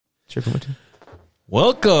Triple two.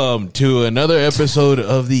 Welcome to another episode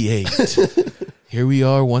of The Eight. Here we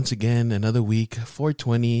are once again, another week,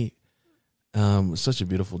 420. Such a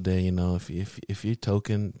beautiful day, you know. If you're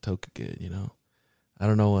token good, you know. I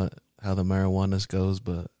don't know how the marijuanas goes,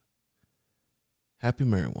 but happy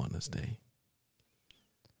Marijuana's Day.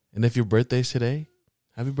 And if your birthday's today,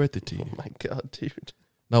 happy birthday to you. Oh my God, dude.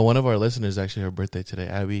 No, one of our listeners actually her birthday today.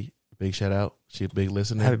 Abby, big shout out. She's a big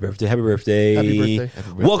listener. Happy birthday. Happy birthday. Happy birthday. Happy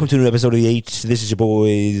birthday. Welcome to a new episode of The Eight. This is your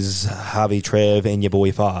boys, Javi, Trev, and your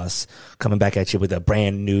boy Foss, coming back at you with a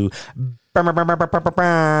brand new new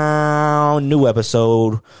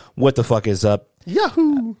episode. What the fuck is up?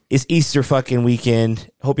 Yahoo! It's Easter fucking weekend.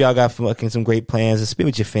 Hope y'all got fucking some great plans. Spend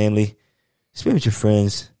with your family. Spend with your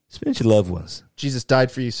friends. Spend with your loved ones. Jesus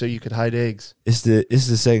died for you so you could hide eggs. It's the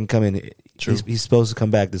second coming. True. He's supposed to come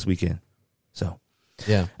back this weekend. So,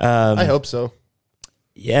 Yeah. I hope so.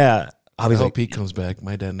 Yeah. I hope he comes back.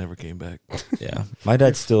 My dad never came back. Yeah. My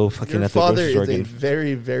dad's still fucking Your at the father grocery store is a getting,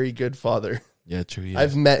 very, very good father. Yeah, true. Yeah.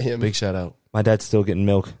 I've met him. Big shout out. my dad's still getting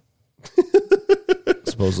milk.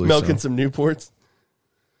 Supposedly. Milking so. some Newports.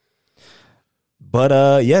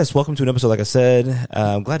 But yes, welcome to an episode. Like I said,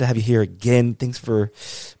 I'm glad to have you here again. Thanks for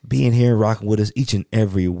being here, rocking with us each and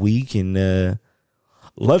every week. And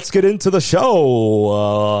let's get into the show.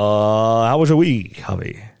 How was your week,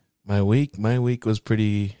 Javi? My week was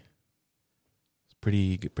pretty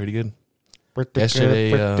good. Pretty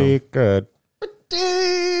Yesterday, pretty good.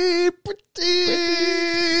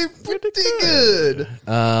 Pretty good.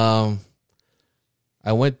 I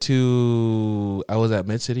was at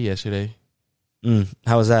Mid City yesterday.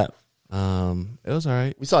 How was that? It was all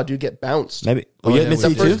right. We saw a dude get bounced. Maybe. Oh, Oh, you yeah, at The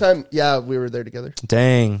Mid-City first too? time, yeah, we were there together.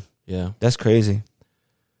 Dang, Yeah, that's crazy.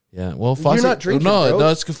 yeah. Well, You're Fossey, not drinking, no, bro.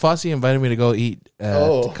 it's 'cause Fossey invited me to go eat at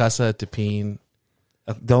Oh. Casa Tepin.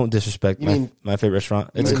 Don't disrespect You my mean- my favorite restaurant.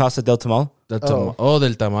 It's mean- Casa del Tamal. Del Oh.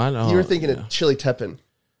 Del Tamal. Oh, You were thinking yeah. of Chili Teppan,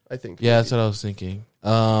 I think. Yeah, that's what I was thinking.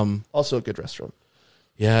 Also a good restaurant.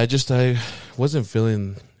 Yeah, I wasn't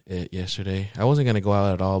feeling it yesterday. I wasn't gonna go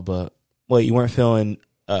out at all, but Wait, you weren't feeling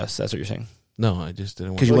us? That's what you're saying? no, I just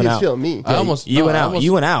didn't. 'Cause you Well, went he's out. feeling me. I almost You no, went I out. almost-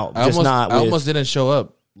 You went out. I Just almost, not. I With, almost didn't show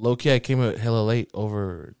up. Low key, I came hella late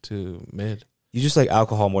over to Mid. You just like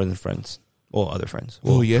alcohol more than friends. Well, other friends.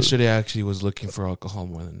 Oh, Well, yesterday I actually was looking for alcohol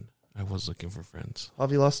more than I was looking for friends.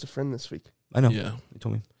 Javi lost a friend this week. I know. Yeah, You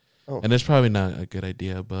told me. and it's probably not a good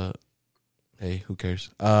idea, but hey, who cares?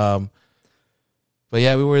 But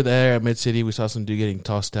yeah, we were there at Mid City. We saw some dude getting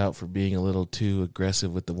tossed out for being a little too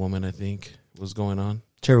aggressive with the woman. I think was going on.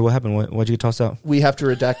 Trevor, what happened? Why'd you get tossed out? We have to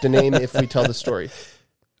redact a name if we tell the story.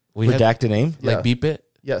 We had, Redact a name? like Yeah. beep it.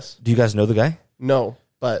 Yes. Do you guys know the guy? No,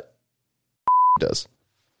 but does.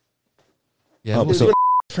 Yeah. Oh, He was so- one of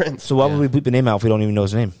my friends. So why Yeah. would we bleep the name out if we don't even know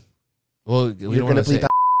his name? well, we You're don't going want to to bleep say.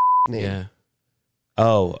 name. Yeah.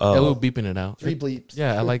 Oh. Yeah, we're beeping it out. 3 bleeps.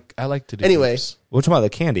 Yeah, I like to do. Anyway. beeps. We're talking about the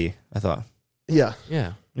candy, I thought. Yeah.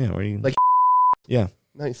 Yeah. Yeah, where you, Like- yeah.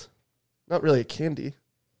 Nice. Not really a candy.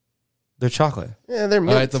 They're chocolate. Yeah, they're All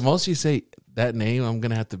mint. right. The most you say that name, I'm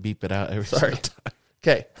gonna have to beep it out every Sorry. single time.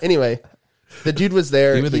 Okay. Anyway, the dude was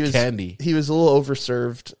there. Even he the was, candy. He was a little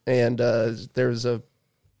overserved, and there was a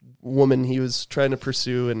woman he was trying to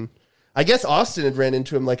pursue, and I guess Austin had ran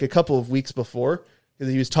into him like a couple of weeks before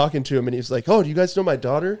because he was talking to him, and he was like, "Oh, do you guys know my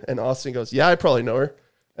daughter?" And Austin goes, "Yeah, I probably know her."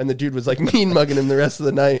 And the dude was like mean mugging him the rest of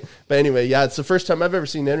the night. But anyway, yeah, it's the first time I've ever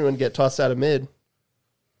seen anyone get tossed out of Mid.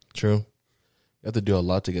 True. You have to do a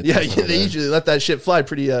lot to get. Yeah, this over they there. usually let that shit fly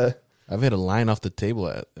pretty. I've hit a line off the table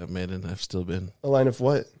at Mid, and I've still been. A line of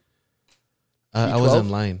what? I was B12? in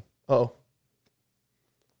line. Oh,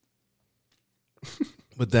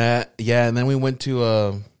 But that, yeah, and then we went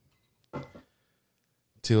to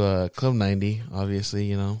Club 90. Obviously,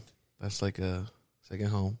 you know that's like a second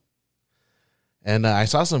home. And I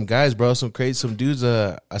saw some guys, bro, some dudes.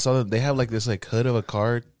 I saw them. They have like this like hood of a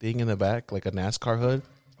car thing in the back, like a NASCAR hood,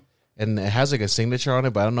 and it has like a signature on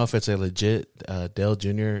it. But I don't know if it's a legit Dale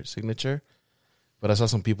Jr. signature. But I saw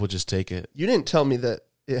some people just take it. you didn't tell me that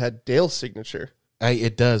it had Dale's signature.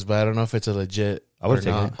 It does, but I don't know if it's a legit. I would've or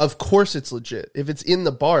taken not. it. Of course, it's legit. If it's in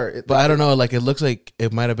the bar, But I don't know. Like it looks like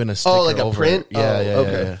it might have been a sticker. like a over print? it. Yeah, Oh, yeah,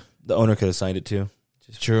 okay. yeah. The owner could have signed it too.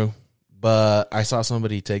 True. But I saw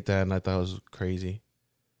somebody take that and I thought it was crazy.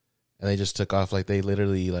 And they just took off. Like they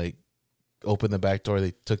literally like opened the back door.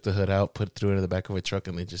 They took the hood out, threw it in the back of a truck,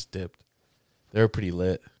 and they just dipped. They were pretty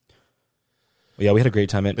lit. Well, yeah, we had a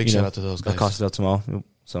great time at Big shout out to those guys. Casa del Tamal.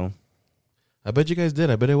 So I bet you guys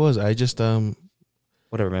did. I bet it was. I just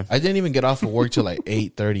whatever, man. I didn't even get off of work till like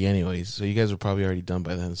 8:30 anyways. So you guys were probably already done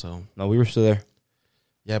by then. So No, we were still there.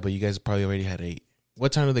 yeah, but you guys probably already had 8.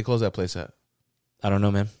 What time did they close that place at? I don't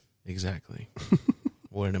know, man. Exactly.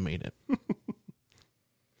 Wouldn't have made it.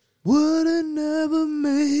 Would have never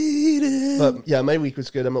made it. But yeah, my week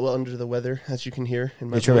was good. I'm a little under the weather, as you can hear in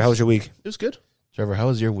my Hey, Trevor, voice. how was your week? It was good. Trevor, how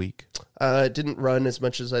was your week? I didn't run as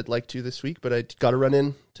much as I'd like to this week, but I got to run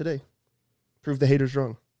in today. Prove the haters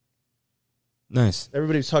wrong. Nice.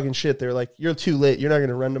 Everybody was talking shit. They were like, "You're too late. You're not going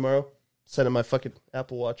to run tomorrow." Sent in my fucking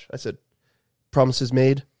Apple Watch. I said, "Promises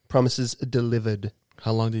made, promises delivered."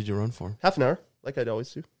 How long did you run for? Half an hour, like I'd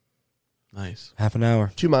always do. Nice. Half an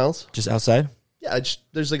hour. 2 miles. Just outside? Yeah,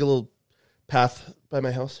 there's like a little path by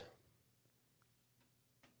my house.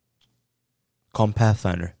 Called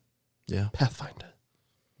Pathfinder. Yeah. Pathfinder.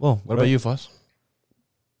 Well, What about you, Foss?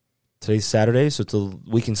 Today's Saturday, so it's the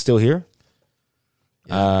weekend still here.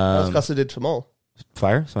 That's Casa de Tamal.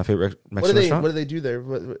 Fire. It's my favorite Mexican What restaurant. do they do there?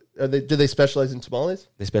 What are they? Do they specialize in tamales?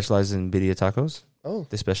 They specialize in birria tacos. Oh,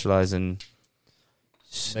 They specialize in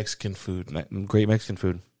Mexican food. great Mexican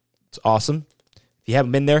food. It's awesome. If you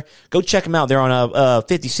haven't been there, go check them out. They're on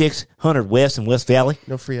 5600 West in West Valley.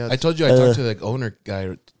 no free ads. I told you I talked to the owner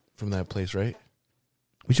guy from that place, right?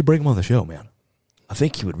 We should bring him on the show, man. I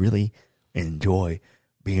think he would really enjoy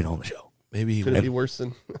being on the show. Maybe he Could it would. be worse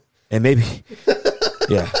than? And maybe,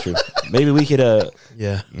 yeah, true. Maybe we could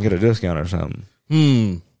Yeah. get a discount or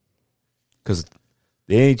something. Because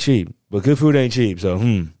they ain't cheap. But good food ain't cheap, so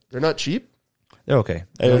They're not cheap. they're okay.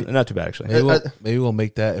 Not too bad, actually. Maybe we'll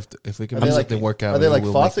make that if we can Are make they like- something work out. are they maybe like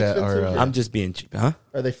we'll Foss make that expensive? I'm just being cheap. Huh?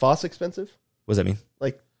 Are they Foss expensive? What does that mean?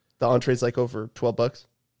 Like the entree's like over $12.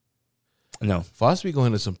 No. Foss be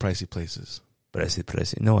going to some pricey places. But I see.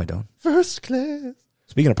 No, I don't. First class.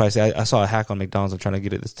 Speaking of pricey, I saw a hack on McDonald's. I'm trying to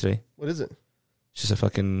get it this today. What is it? It's just a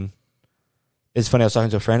fucking. It's funny. I was talking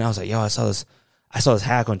to a friend. I was like, "Yo, I saw this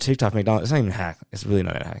hack on TikTok. McDonald's. It's not even a hack. It's really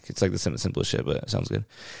not a hack. It's like the simplest shit, but it sounds good."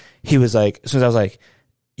 He was like, as soon as I was like,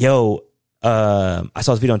 "Yo, I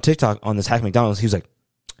saw this video on TikTok on this hack McDonald's." He was like,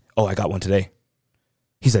 "Oh, I got one today."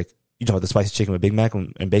 He's like, "You talking about the spicy chicken with Big Mac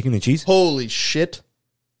and bacon and cheese?" Holy shit!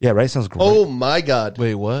 Yeah, right. Sounds great. Oh my god!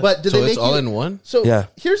 Wait, what? But did so they it's make all you- in one? So Yeah.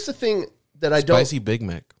 here's the thing that I don't. Spicy Big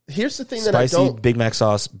Mac. Here's the thing that I Spicy don't. Big Mac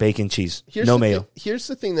sauce, bacon, cheese, Here's no the mayo. Here's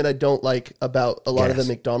the thing that I don't like about a lot of the Gas.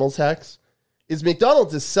 McDonald's hacks is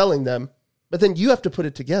McDonald's is selling them, but then you have to put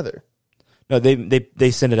it together. No,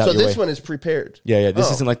 they send it out So your this way. one is prepared. Yeah. This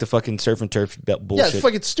Oh. isn't like the fucking surf and turf Yeah, bullshit. it's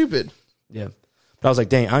fucking stupid. Yeah. But I was like,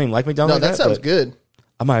 dang, I don't even like No, McDonald's. that like sounds but good.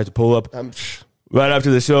 I might have to pull up I'm, right after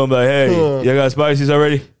the show and be like, hey, you got spices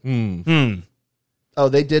already? oh,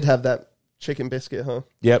 they did have that chicken biscuit, huh?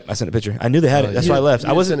 Yep, I sent a picture. I knew they had it. That's why I left. You I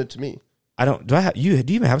didn't wasn't. send it to me. I don't. Do I have you?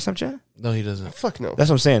 Do you even have a Snapchat? No, he doesn't. Fuck no. That's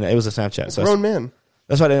what I'm saying. It was a Snapchat. So Grown man.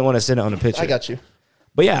 that's why I didn't want to send it on a picture. I got you.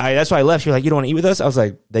 But yeah, that's why I left. You're like, you don't want to eat with us? I was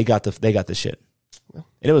like, they got the shit, and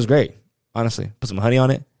it was great. Honestly, put some honey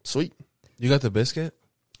on it. Sweet. You got the biscuit?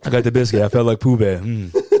 I got the biscuit. I felt like Pooh Bear.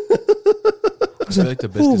 I feel like the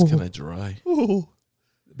biscuit's kind of dry.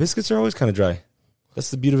 Biscuits are always kind of dry.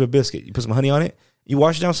 That's the beauty of a biscuit. You put some honey on it. You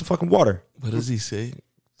wash it down with some fucking water. What does he say?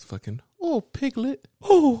 It's fucking, oh, Piglet.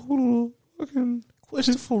 Oh, fucking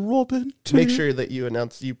Christopher Robin. Make sure that you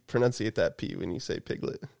pronunciate that P when you say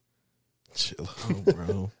piglet. Chill out,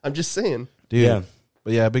 bro. I'm just saying. Dude. Yeah.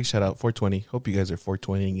 But yeah, big shout out. 420. Hope you guys are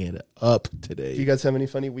 420ing it up today. Do you guys have any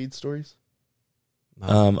funny weed stories?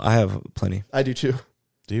 I have plenty. I do too.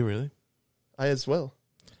 Do you really? I as well.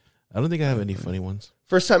 I don't think I have any funny ones.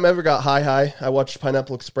 First time I ever got high. I watched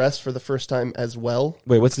Pineapple Express for the first time as well.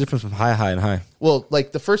 Wait, what's the difference from high, and high? Well,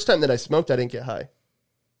 like the first time that I smoked, I didn't get high.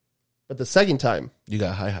 But the second time, You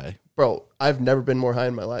got high. bro, I've never been more high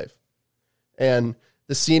in my life. And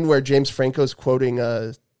the scene where James Franco's quoting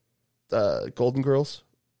Golden Girls,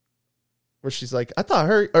 where she's like, I thought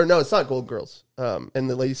it's not Golden Girls. And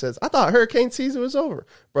the lady says, I thought hurricane season was over.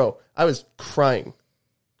 Bro, I was crying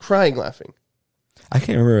laughing. I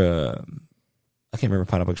can't remember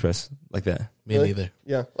Pineapple Express like that. Me Really? neither.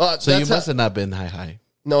 Yeah. So you must have not been high.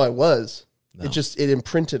 No, I was. No. It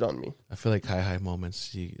imprinted on me. I feel like high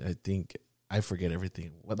moments. I think I forget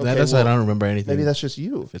everything. Okay, That's why I well, don't remember anything. Maybe that's just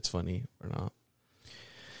you. if it's funny or not.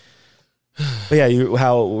 But yeah,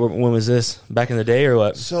 when was this? Back in the day or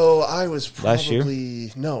what? So I was Last year?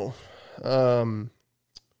 probably, no,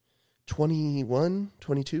 21,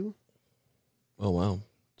 22. Oh wow.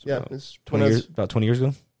 Yeah, it's 20 years, about 20 years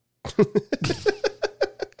ago?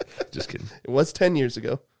 Just kidding. It was 10 years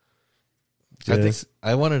ago. I think Yes.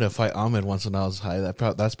 I wanted to fight Ahmed once when I was high.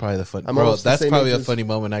 That's probably the fun. I'm Bro, almost the that's same probably age a as- funny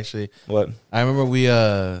moment actually. What? I remember we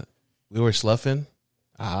were sluffing.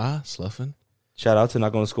 Sluffing. Shout out to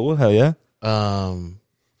not going to school? Hell yeah.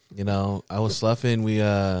 You know, I was sluffing. We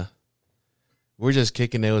were just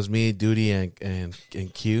kicking. It was me, Duty, and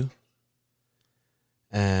Q.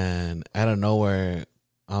 And out of nowhere,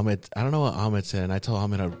 Ahmed, I don't know what Ahmed said, and I told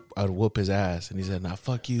Ahmed I'd whoop his ass, and he said, "Nah,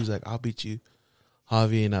 fuck you." He's like, "I'll beat you,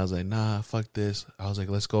 Javi," and I was like, "Nah, fuck this." I was like,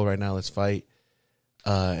 "Let's go right now, let's fight."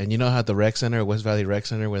 And you know how at the rec center, West Valley Rec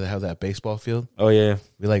Center, where they have that baseball field? Oh yeah.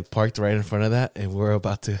 We like parked right in front of that, and we're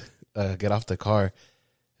about to get off the car,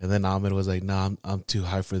 and then Ahmed was like, "Nah, I'm too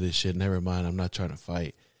high for this shit. Never mind, I'm not trying to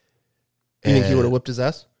fight." You think he And would have whipped his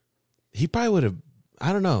ass? He probably would have.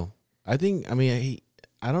 I don't know.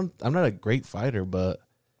 I'm not a great fighter, but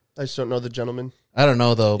I just don't know the gentleman. I don't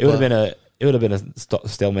know though. It would have been a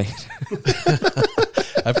stalemate.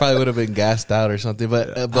 I probably would have been gassed out or something.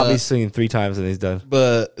 But I'll be swinging 3 times and he's done.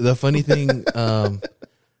 But the funny thing,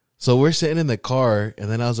 so we're sitting in the car, and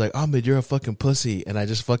then I was like, "Ahmed, you're a fucking pussy," and I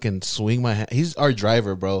just fucking swing my hand. He's our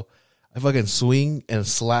driver, bro. I fucking swing and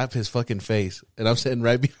slap his fucking face, and I'm sitting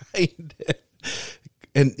right behind him.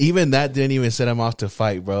 And even that didn't even set him off to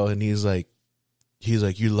fight, bro. And he's like,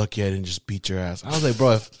 "You're lucky I didn't just beat your ass." I was like,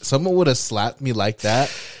 "Bro, if someone would have slapped me like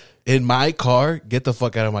that in my car, get the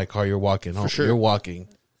fuck out of my car. You're walking home. sure. You're walking."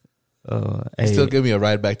 Hey, Still give me a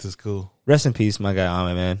ride back to school. rest in peace, my guy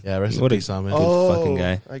Ahmed, man. Yeah, rest in What a peace, Ahmed. good fucking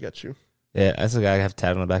guy. I got you. Yeah, that's the guy I have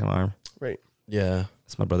tatted on the back of my arm. Right. Yeah.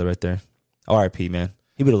 That's my brother right there. R.I.P. man.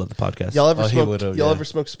 He would have loved the podcast. Y'all ever Oh, he smoke? would've, Y'all yeah. ever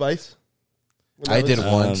smoke spice? When I that did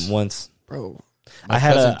was- it Once. bro. My I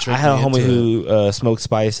had cousin a tricked homie me into who smoked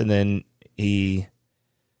spice, and then we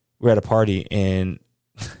were at a party, and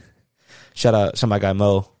shout out to my guy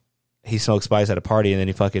Mo. He smoked spice at a party, and then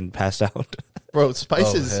he fucking passed out. Bro,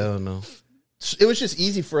 spice Oh, is. hell no. It was just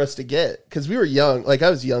easy for us to get because we were young. Like I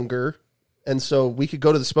was younger, and so we could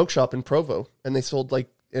go to the smoke shop in Provo, and they sold like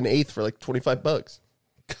an eighth for like $25.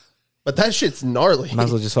 But that shit's gnarly. Might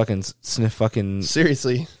as well just fucking sniff fucking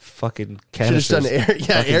Seriously, fucking should have canisters. done air. Yeah,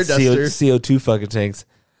 Fucking air duster. CO2 fucking tanks.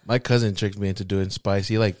 My cousin tricked me into doing spice.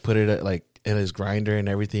 He like put it at, like in his grinder and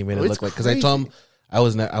everything, made Oh, it it's look like, because I told him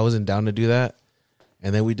crazy. I wasn't down to do that,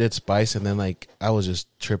 and then we did spice, and then like I was just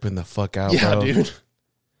tripping the fuck out. Yeah, bro. dude.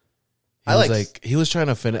 He was like he was trying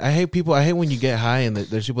to finish. I hate when you get high and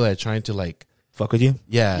there's people that are trying to like Fuck with you?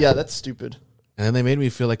 Yeah, that's stupid. And then they made me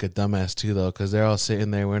feel like a dumbass too, though, because they're all sitting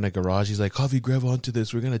there. We're in a garage. He's like, "Javi, grab onto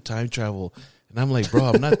this. We're gonna time travel." And I'm like, "Bro,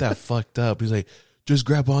 I'm not that fucked up." He's like, "Just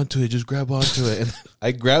grab onto it. Just grab onto it." And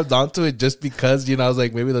I grabbed onto it just because, I was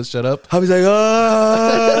like, maybe let's shut up. I was like,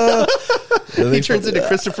 ah, He turns into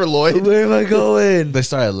Christopher Lloyd. where am I going? They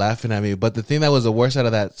started laughing at me. But the thing that was the worst out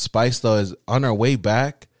of that spice, though, is on our way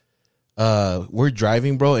back, we're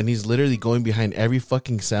driving, bro, and he's literally going behind every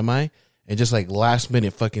fucking semi and just like last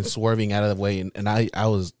minute fucking swerving out of the way. And I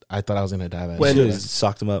thought I was gonna die. When- Should have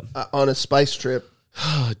socked him up. On a spice trip,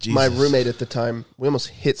 Oh, Jesus. my roommate at the time, we almost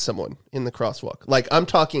hit someone in the crosswalk. Like I'm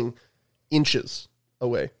talking inches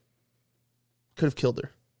away. Could have killed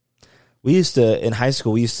her. We used to, in high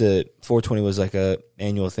school, 420 was like a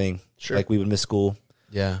annual thing. Sure. Like we would miss school,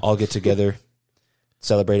 Yeah. all get together,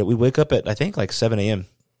 celebrate it. We'd wake up at, I think, like 7 a.m.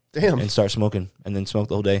 Damn. and start smoking and then smoke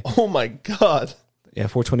the whole day. Oh my god. Yeah,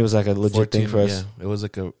 420 was like a legit thing for us. Yeah, it was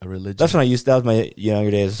like a religion. That was my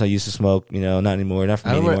younger days. I used to smoke, not anymore. Not for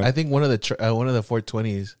I me remember. anymore. I think one of the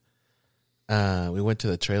 420s. We went to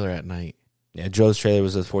the trailer at night. Yeah, Joe's trailer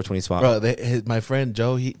was a 420 spot. Bro, my friend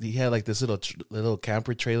Joe, he had like this little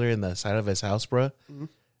camper trailer in the side of his house, bro.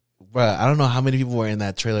 Bro, I don't know how many people were in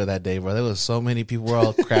that trailer that day, bro. There was so many people were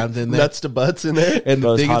all crammed in there. Nuts to butts in there. And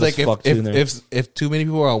Bro, the it's thing hot is, as fuck, like, too, in there. if too many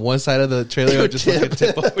people were on one side of the trailer, it would just fucking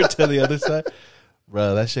tip over to the other side.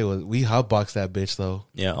 Bro, that shit was. We hotboxed that bitch though.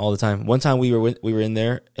 Yeah, all the time. One time we were in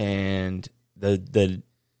there, and the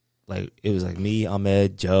like it was like me,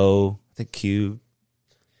 Ahmed, Joe, I think Q.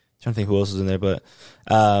 Trying to think who else was in there, but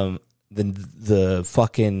the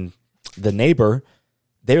neighbor,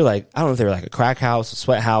 they were like, I don't know if they were like a crack house, a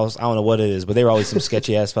sweat house, I don't know what it is, but they were always some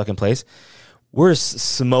sketchy ass fucking place. We're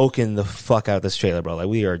smoking the fuck out of this trailer, bro. Like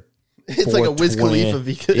we are. It's like a Wiz 420. Khalifa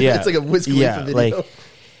video. Yeah. It's like a Wiz Khalifa video. Like,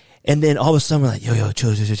 and then all of a sudden we're like, yo,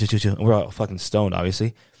 chill. And we're all fucking stoned,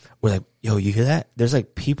 obviously. We're like, yo, you hear that? There's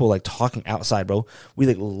like people like talking outside, bro. We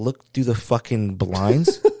like look through the fucking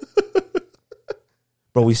blinds.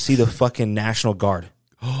 Bro, we see the fucking National Guard.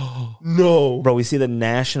 No. Bro, we see the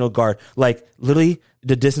National Guard. Like, literally,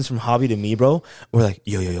 the distance from Javi to me, bro. We're like,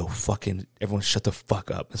 yo, fucking, everyone shut the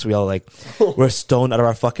fuck up. And so we all like, we're stoned out of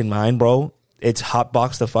our fucking mind, bro. It's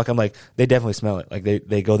hotbox the fuck. I'm like, they definitely smell it. Like,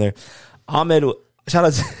 they go there. Ahmed, shout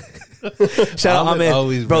out Ahmed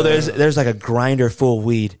always, Ahmed. Bro, bro. there's like a grinder full of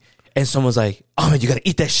weed. And someone's like, Ahmed, you gotta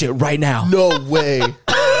eat that shit right now. No way.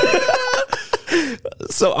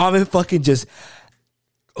 So Ahmed fucking just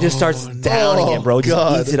starts downing it, bro. Just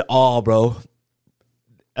God. eats it all, bro.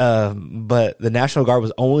 But the National Guard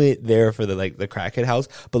was only there for the crackhead house.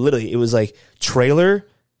 But literally, it was like trailer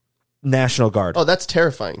National Guard. Oh, that's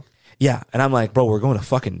terrifying. Yeah, and I'm like, bro, we're going to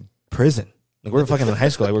fucking prison. Like we're fucking in high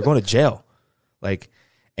school. Like we're going to jail. Like,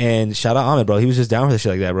 and shout out Ahmed, bro. He was just down for the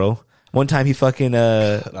shit like that, bro. One time he fucking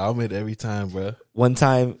Ahmed every time, bro. One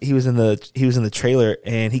time he was in the trailer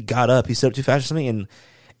and he got up. He stood up too fast or something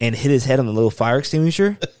and hit his head on the little fire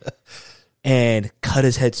extinguisher and cut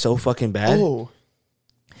his head so fucking bad. Oh.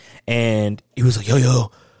 And he was like,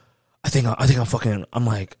 yo, I think I'm fucking. I'm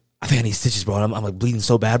like, I think I need stitches, bro. And I'm like bleeding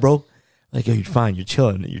so bad, bro. Like, yo, you're fine. You're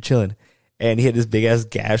chilling. And he had this big ass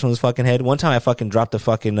gash on his fucking head. One time I fucking dropped the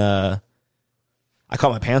fucking. I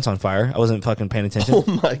caught my pants on fire. I wasn't fucking paying attention.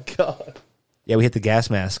 Oh my God. Yeah, we hit the gas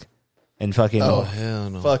mask and fucking. Oh hell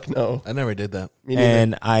no. Fuck no. I never did that.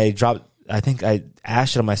 And I dropped. I think I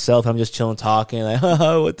ashed it on myself. I'm just chilling, talking. Like,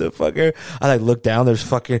 what the fucker? I like look down. There's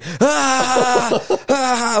fucking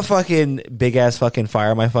fucking big ass fucking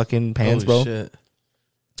fire on my fucking pants, Holy bro. Shit.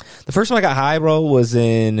 The first time I got high, bro, was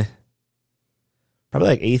in probably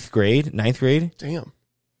like 9th grade. Damn.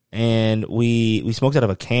 And we smoked out of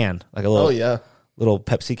a can, like a little little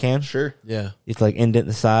Pepsi can. Sure. Yeah. You have to like indent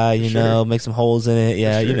the side, you know, make some holes in it.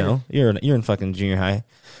 Yeah, sure. you know, you're in fucking junior high.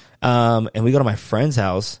 And we go to my friend's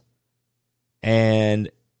house, and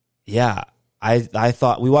yeah, I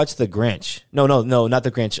thought we watched The Grinch. No, not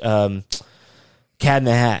The Grinch. Cat in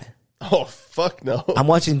the Hat. Oh fuck no. I'm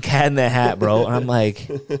watching Cat in the Hat, bro, and I'm like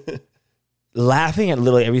laughing at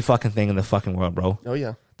literally every fucking thing in the fucking world, bro. Oh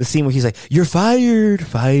yeah. The scene where he's like, "You're fired.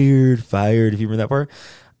 If you remember that part,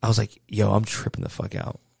 I was like, "Yo, I'm tripping the fuck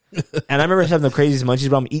out." And I remember having the craziest munchies,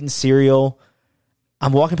 bro. I'm eating cereal.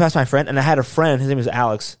 I'm walking past my friend, and I had a friend. His name was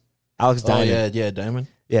Alex. Alex Diamond. Oh yeah, Diamond.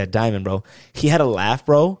 Yeah, Diamond, bro. He had a laugh,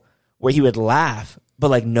 bro, where he would laugh, but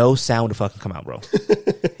like no sound would fucking come out, bro.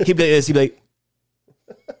 He'd be like this. He'd be like,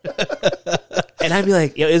 and I'd be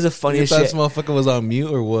like, "Yo, it's the funniest That shit." motherfucker was on mute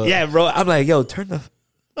or what? Yeah, bro. I'm like, "Yo, turn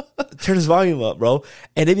his volume up, bro."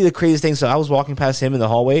 And it'd be the craziest thing. So I was walking past him in the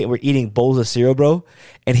hallway, and we're eating bowls of cereal, bro.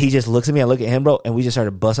 And he just looks at me, I look at him, bro, and we just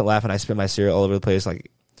started busting laughing. I spit my cereal all over the place. Like,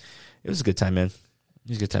 it was a good time, man. It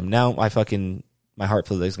was a good time. Now my heart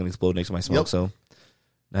feels like it's gonna explode next to my smoke. So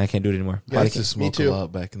now I can't do it anymore. I used to Me smoke too. a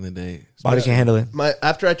lot back in the day. Body can't handle it.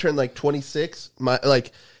 After I turned like 26,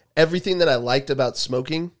 everything that I liked about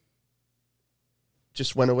smoking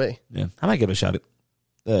just went away. Yeah, I might give it a shot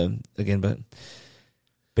again, but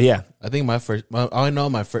yeah, I think my first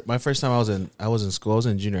time I was in school. I was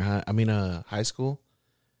in junior high. I mean, high school.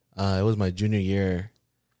 It was my junior year,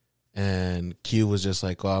 and Q was just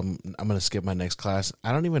like, "Well, I'm gonna skip my next class."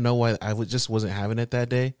 I don't even know why. Just wasn't having it that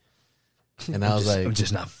day, and I was like, I'm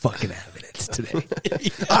just not fucking having it today.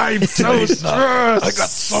 "I'm so stressed. I got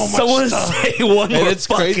so much Someone stuff." say one more It's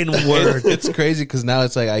fucking crazy. word. It's crazy because now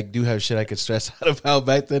it's like I do have shit I could stress out about.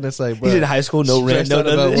 Back then, it's like, bro, He's in high school, no rent, stressed no out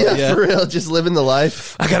about nothing. what- Yeah, for real, just living the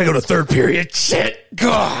life. I gotta go to third period. Shit.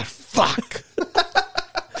 God, fuck.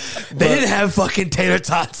 They didn't have fucking tater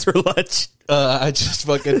tots for lunch. I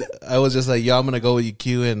was just like, yo, I'm gonna go with you,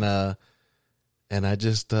 Q, and I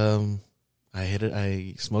just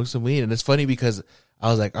I smoked some weed, and it's funny because I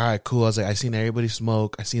was like, all right, cool. I was like, I seen everybody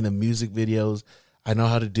smoke. I seen the music videos. I know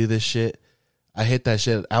how to do this shit. I hit that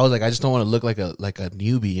shit. I was like, I just don't want to look like a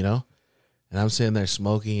newbie, you know. And I'm sitting there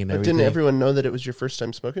smoking and But everything. didn't everyone know that it was your first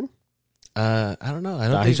time smoking? I don't know. I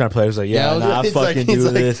don't Nah, think he's trying to play. He's like, Yeah, I'm He's fucking like- doing he's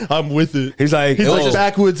like, this. I'm with it. He's like, He's like just-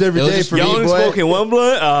 backwoods every it was day just- for me, y'all only boy. smoking one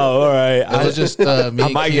blunt? Oh, all right. it was just me I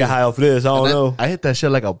and might Q. get high off this. I don't And know. I hit that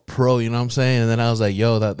shit like a pro, you know what I'm saying? And then I was like,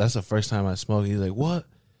 yo, that's the first time I smoked. He's like, what?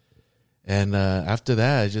 And after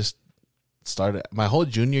that, I just started my whole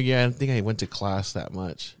junior year. I don't think I went to class that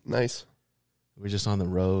much. Nice. We were just on the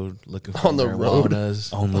road looking for On the road?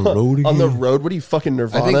 marijuanas. On the road On the again? road, what are you fucking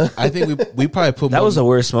Nirvana? I think we probably put That more, was the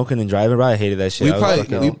worst smoking and driving, bro. I hated that shit. we I was probably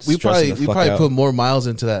fucking we stressing the fuck probably out. put more miles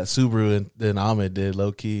into that Subaru than Ahmed did,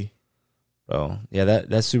 low key. Oh, yeah, that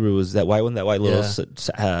Subaru was that white one, that white little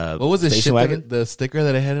What was the station shit wagon? the sticker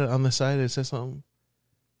that I had on the side? It said something.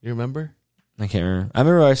 You remember? I can't remember. I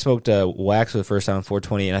remember I smoked wax for the first time on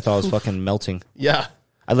 420, and I thought it was fucking melting. yeah.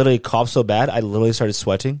 I literally coughed so bad, I literally started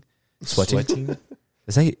sweating. Sweating.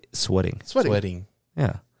 Is that sweating? Sweating.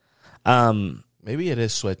 Yeah. Maybe it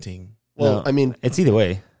is sweating, Well, No. I mean, It's either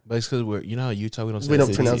way. but it's because we're how Utah we don't say We don't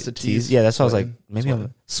T. pronounce the T's. Yeah, that's why I was like, Sweating. maybe I'm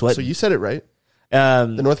so sweating. you said it right.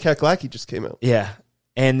 The The North Cat Glacky just came out. Yeah.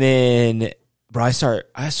 And then, bro, I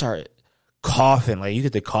start coughing. Like, you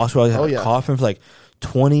get the cough, bro. Oh, yeah. Coughing for like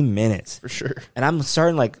 20 minutes. For sure. And I'm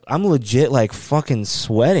starting, like, I'm legit, like, fucking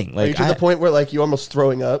sweating. Are you Like, to the point where like you almost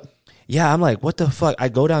throwing up? yeah, I'm like, what the fuck? I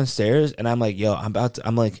go downstairs and I'm like, yo, I'm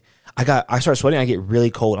I started sweating. I get really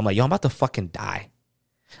cold. I'm like, yo, I'm about to fucking die.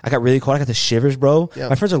 I got really cold. I got the shivers, bro. Yeah.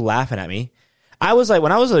 My friends are laughing at me. I was like,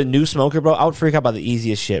 when I was a new smoker, bro, I would freak out about the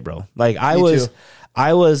easiest shit, bro. Like I Me was,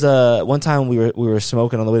 too. one time we were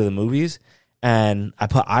smoking on the way to the movies, and I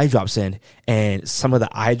put eye drops in, and some of the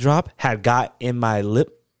eye drop had got in my lip,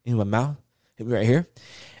 in my mouth, hit me right here,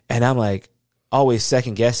 and I'm like always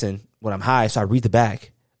second guessing when I'm high, so I read the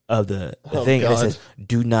back of the thing, and it God. says,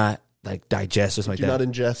 "Do not like digest," or something Do like not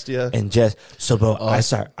that. ingest, yeah. Ingest. So, bro, I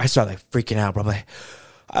start like freaking out, bro.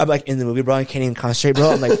 I'm like in the movie, bro. I can't even concentrate,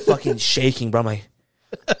 bro. I'm like fucking shaking, bro. I'm like,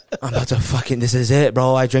 I'm about to fucking, this is it,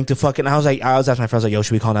 bro. I drink the fucking, I was asking my friends, like, yo,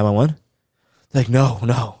 should we call 911? Like,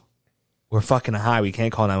 no. We're fucking high. We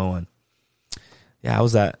can't call 911. Yeah, I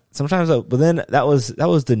was that. Sometimes, but then that was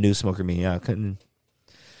the new smoker me. Yeah, I couldn't.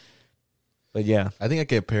 But yeah. I think I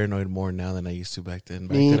get paranoid more now than I used to back then.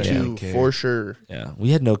 Back Me then I too, didn't care. for sure. Yeah.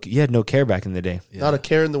 You had no care back in the day. Yeah. Not a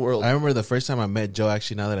care in the world. I remember the first time I met Joe.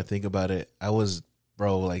 Actually, now that I think about it, I was,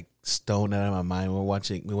 bro, like stoned out of my mind.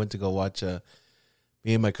 We went to go watch.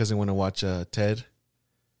 Me and my cousin went to watch Ted,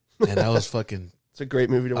 and I was fucking. It's a great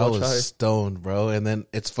movie to I watch was high. stoned, bro. And then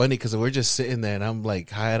it's funny because we're just sitting there, and I'm like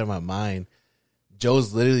high out of my mind.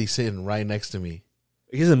 Joe's literally sitting right next to me.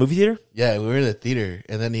 He's in the movie theater? Yeah, we were in the theater,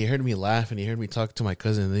 and then he heard me laugh, and he heard me talk to my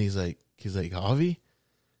cousin, and then he's like, Javi?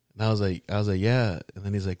 And I was like, yeah. And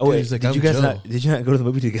then he's like, Oh, wait. he's like, Did I'm you guys Joe. did you not go to the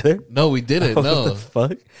movie together? No, we didn't. What No. the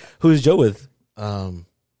fuck? Who's Joe with?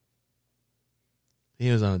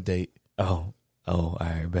 He was on a date. Oh, all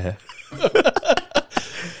right, bet.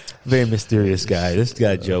 Very mysterious guy. This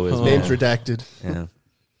guy Joe is. Name's man. redacted.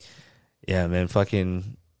 Yeah, man.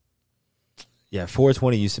 Fucking. Yeah,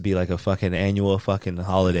 420 used to be like a fucking annual fucking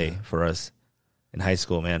holiday for us in high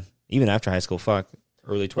school, man. Even after high school, fuck,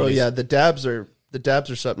 early 20s. Oh yeah, the dabs are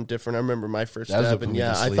something different. I remember my first Dabs dab, would put and me to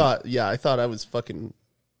I sleep. thought I was fucking.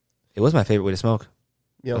 It was my favorite way to smoke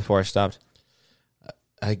You know, before I stopped.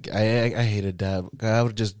 I hated dab. I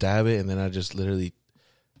would just dab it, and then I just literally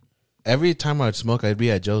every time I'd smoke, I'd be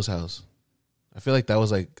at Joe's house. I feel like that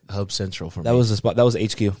was like hub central for me. That was the spot. That was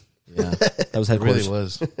HQ. yeah, That was it headquarters. really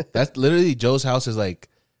was. That's literally Joe's house is like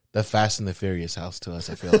the Fast and the Furious house to us.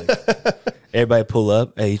 I feel like Everybody pull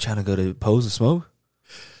up. Hey, you trying to go to Pose and smoke?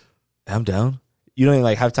 I'm down. You don't even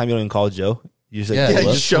like half time. You don't even call Joe. You just like, yeah, pull you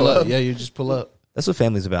up. just show up. Yeah, you just pull up. That's what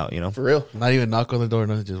family's about, you know. for real. Not even knock on the door.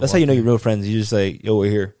 Nothing. Just That's walk how you know in. you're real friends. You just like, yo, we're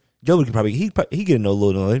here. Joe could probably he get a little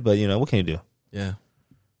annoyed, but you know what can you do? Yeah,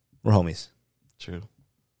 We're homies. true.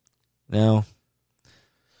 Now,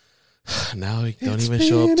 Now he don't It's even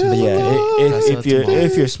show up to. been but a yeah, long That's if not you're tomorrow.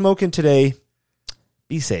 if you're smoking today,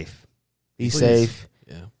 be safe. Be Please. safe.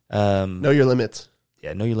 Yeah, Know your limits,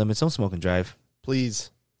 Yeah, know your limits. Don't smoke and drive. please.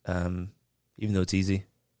 Even though it's easy,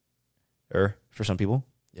 or for some people,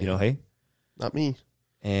 you know, hey, Not me.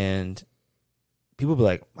 and people be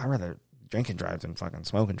like, I'd rather drink and drive than fucking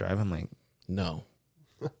smoke and drive. I'm like, no.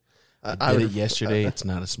 I I did it would- yesterday. It's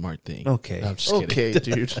not a smart thing. okay, No, I'm just kidding. Okay,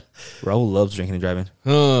 dude. Raul loves drinking and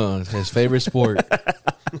driving. His favorite sport.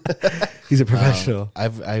 He's a professional.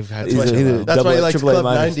 I've had. He's a- he's a- That's why he likes Double A Club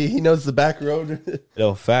minus. 90. He knows the back road.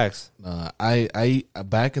 No facts. I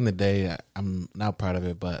back in the day, I'm not proud of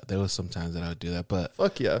it, but there was some times that I would do that. But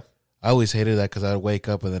Fuck yeah. I always hated that because I'd wake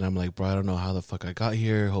up and then I'm like, bro, I don't know how the fuck I got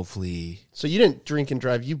here. Hopefully, So you didn't drink and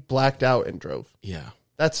drive. You blacked out and drove. yeah.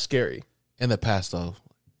 That's scary. In the past, though,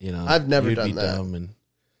 you know, I've never you'd done be that. dumb and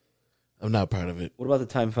I'm not proud of it. What about the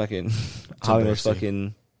time fucking Holly was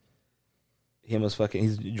embarrassing.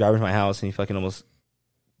 he's driving to my house and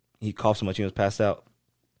he coughed so much he was passed out.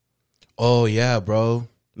 Oh yeah, bro.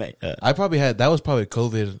 Man, I probably had that was probably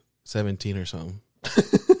COVID-19 or something.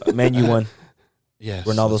 Man, you won. Yes,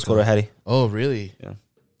 Ronaldo let's scored go. a hattie. Oh really? Yeah.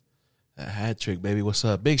 A hat trick, baby. What's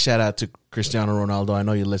up? Big shout out to Cristiano Ronaldo. I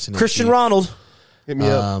know you're listening. Christian Chief. Ronald, Hit me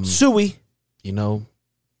up. Suey. You know,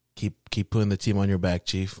 keep putting the team on your back,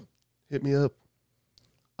 Chief. Hit me up.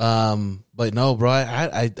 But no, bro,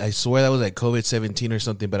 I swear that was like COVID-19 or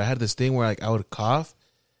something. But I had this thing where like I would cough,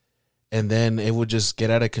 and then it would just get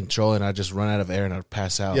out of control, and I'd just run out of air, and I'd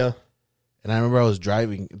pass out. Yeah. And I remember I was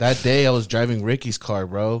driving that day. I was driving Ricky's car,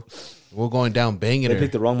 bro. We're going down banging They her.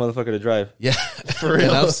 picked the wrong motherfucker to drive. Yeah, For and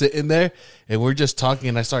real. I'm sitting there, and we're just talking,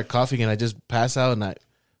 and I start coughing, and I just pass out, and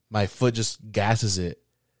my foot just gasses it.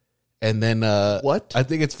 And then What? I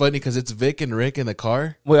think it's funny because it's Vic and Rick in the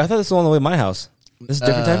car. Wait, I thought this was on the way to my house. This is a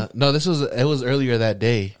different time? No, it was earlier that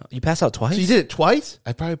day. You passed out twice? So you did it twice?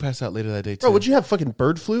 I probably passed out later that day too. Bro, would you have fucking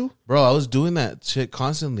bird flu? Bro, I was doing that shit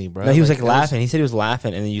constantly, bro. No, he was like that laughing. He said he was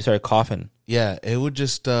laughing, and then you started coughing. yeah, it would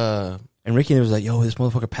just. And Ricky was like, yo, this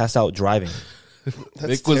motherfucker passed out driving.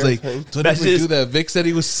 Vic was like, terrifying. don't That's ever do just- that. Vic said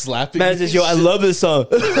he was slapping Man me. says, yo, I love this song.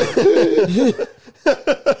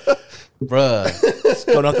 Bruh.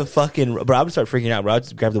 Going off the fucking, bro, I would start freaking out, bro. I'd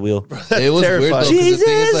just grab the wheel. It was weird, though. 'Cause the Jesus,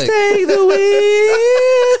 thing is, like, take the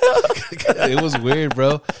wheel. it was weird,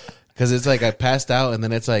 bro. Because it's like I passed out, and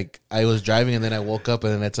then it's like I was driving, and then I woke up,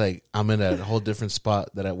 and then it's like I'm in a whole different spot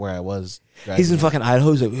where I was. Driving. He's in fucking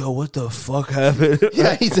Idaho. He's like, yo, what the fuck happened?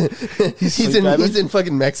 Yeah, he's in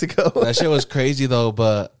fucking Mexico. That shit was crazy though,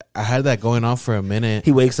 but I had that going on for a minute.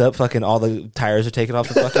 He wakes up, fucking all the tires are taken off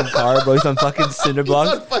the fucking car, bro. He's on fucking cinder He's on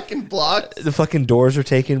blocks. fucking blocks. The fucking doors are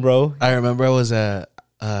taken, bro. I remember I was at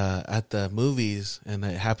the movies, and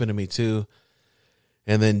it happened to me too.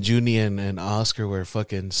 And then Junie and Oscar were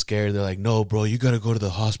fucking scared. They're like, "No, bro, you gotta go to the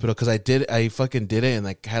hospital." Because I fucking did it, and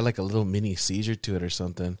like had like a little mini seizure to it or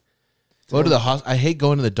something. Go to the hospital. I hate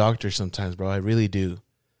going to the doctor sometimes, bro. I really do.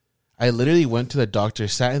 I literally went to the doctor,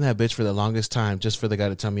 sat in that bitch for the longest time, just for the guy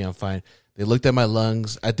to tell me I'm fine. They looked at my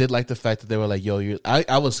lungs. I did like the fact that they were like, "Yo,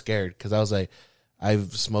 I was scared because I was like,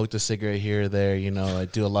 I've smoked a cigarette here or there. You know, I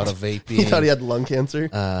do a lot of vaping. He thought he had lung cancer.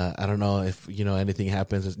 I don't know if anything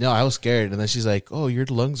happens. No, I was scared, and then she's like, "Oh, your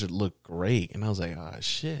lungs look great," and I was like, "Oh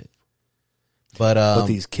shit." But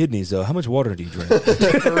these kidneys, though, how much water do you drink?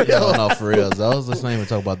 no, for real. Let's not even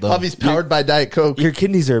talk about those. Hobby's powered by Diet Coke. Your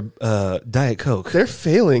kidneys are Diet Coke. They're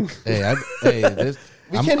failing. Hey,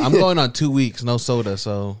 I'm can't going on 2 weeks, no soda,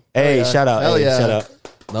 so Hey, yeah. shout out. Hell Hey, yeah. shout out.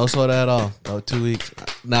 no soda at all. No 2 weeks.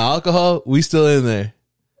 Now alcohol, we still in there.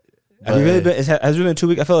 Have you really been? Has it been 2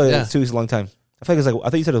 weeks? I feel like Yeah. 2 weeks is a long time. I feel like it's like I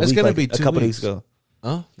thought you said a It's week gonna like be a 2 couple weeks. days ago.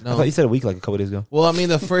 Huh? I No. thought you said a week like a couple days ago. Well, I mean,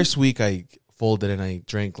 the first week I folded and I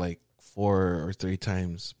drank like 4 or 3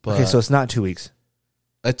 times. But Okay, so it's not 2 weeks.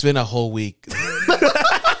 it's been a whole week.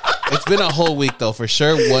 It's been a whole week though, for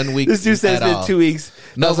sure. 1 week. This dude says at it's been all. 2 weeks.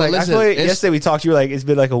 No, I was but like, listen, I feel like it's- yesterday we talked. You were like, it's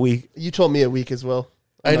been like a week. You told me a week as well.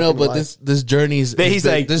 I'm I not know, gonna but lie. this journey's. Then he's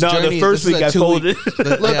like, this no, the first this is week a I 2 folded.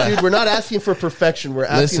 Look, yeah. dude, we're not asking for perfection. We're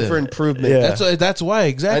asking Listen. for improvement. Yeah. That's why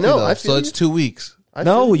exactly. I know, though. I So feel it's you. 2 weeks. I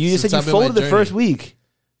No, feel you just Since said you I've been on my folded the first journey. week.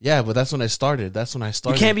 Yeah, but that's when I started. That's when I You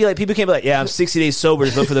started. can't be like people can't be like, yeah, I'm 60 days sober,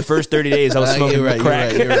 but for the first 30 days I was smoking You're right.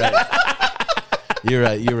 crack. You're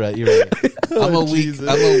right. You're right. I'm a week. Jesus.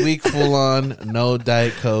 I'm a week full on. No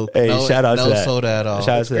Diet Coke. Hey, no, shout out to no that. soda at all.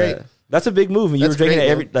 Shout out to great. that. That's a big move. And you That's were drinking great,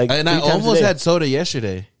 it every man. like And 3 I times a almost day. had soda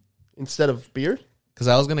yesterday Instead of beer? because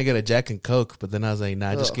I was gonna get a Jack and Coke, but then I was like,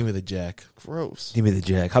 nah, just Ugh. give me the Jack. Gross. Give me the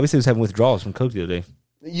jack. Obviously, he was having withdrawals from Coke the other day.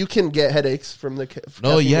 You can get headaches from the.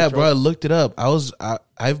 No, caffeine yeah, withdrawal. bro. I looked it up.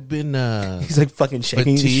 I've been. He's like fucking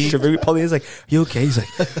shaking, Fatigue. shivering. Pauline's like, "You okay?" He's like,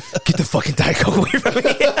 "Get the fucking Diet Coke away from me."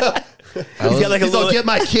 He's got like a He's little, all, get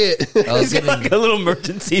my kit. I was he's got getting, like a little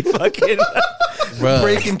emergency fucking. bro.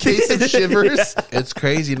 Break in case of shivers. It's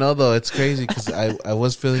crazy. No, though, it's crazy because I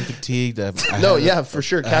was feeling fatigued. I No, had a- yeah, for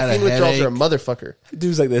sure. I had a Caffeine withdrawals are a headache. motherfucker.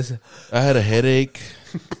 Dude's like this. I had a headache.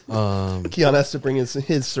 Keon has to bring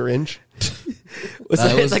his syringe. It's Nah,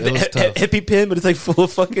 like, it was- it's like it was the tough. EpiPen, but it's like full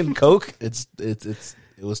of fucking Coke. It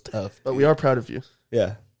was tough. But we are proud of you.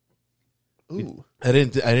 Yeah. Ooh. I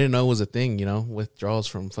didn't know it was a thing. Withdrawals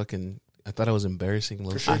from fucking. I thought it was embarrassing.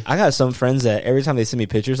 For sure. I got some friends that every time they send me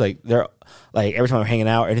pictures, like they're like every time we're hanging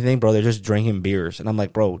out or anything, bro, they're just drinking beers, and I'm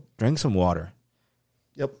like, bro, drink some water.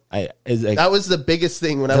 Yep. It's like, That was the biggest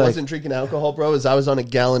thing when I Like- wasn't drinking alcohol, bro, is I was on a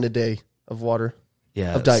gallon a day of water.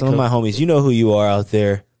 yeah, of Diet some of my Coke. homies, you know who you are out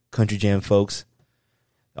there, Country Jam folks.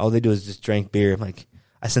 All they do is just drink beer. I'm like,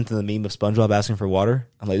 I sent them the meme of SpongeBob asking for water.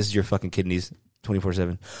 I'm like, this is your fucking kidneys,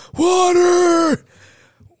 24/7.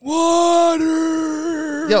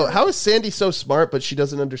 Water. Yo, how is Sandy so smart, but she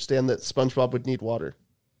doesn't understand that SpongeBob would need water?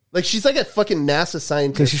 Like, she's like a fucking NASA Because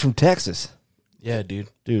scientist. she's from Texas, Yeah, dude.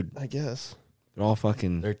 dude. I guess. They're all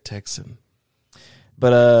fucking. They're Texan.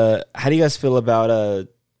 But how do you guys feel about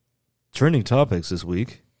trending topics this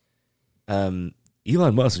week? Elon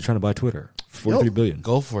Musk is trying to buy Twitter, $43 billion.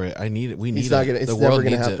 Go for it. I need it. We need It's not it. gonna. It's the never world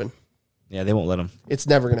gonna needs happen. it. Yeah, they won't let him. It's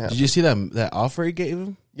never gonna happen. Did you see that offer he gave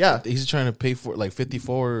him? Yeah, He's trying to pay for like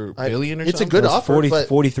 54 I- billion or it's a something. good It was offer, but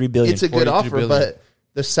 43 billion. it's a good 43 offer. billion. But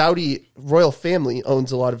the Saudi royal family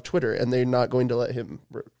owns a lot of Twitter, and they're not going to let him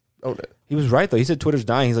own it. He was right though. He said Twitter's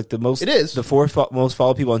dying. He's like the most. It is. The four most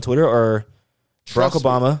followed people on Twitter are Barack Trust me.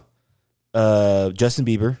 Obama, Justin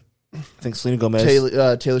Bieber, I think Selena Gomez.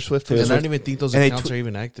 Taylor Swift. And I Swift. don't even think those And they accounts tw- are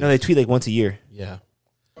even active. No, they tweet like once a year. Yeah.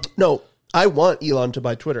 No, I want Elon to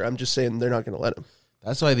buy Twitter. I'm just saying they're not going to let him.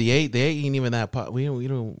 That's why the eight ain't even that we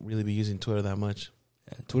don't really be using Twitter that much.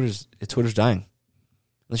 Yeah, Twitter's dying.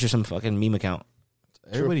 Unless you're some fucking meme account.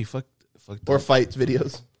 Everybody fucked Or up. fights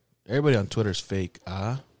videos. Everybody on Twitter's fake.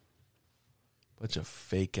 Bunch of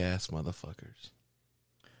fake ass motherfuckers.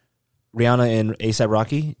 Rihanna and ASAP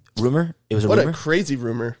Rocky rumor. It was a What rumor. a crazy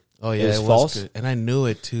rumor. Oh yeah, It was it was false? good. And I knew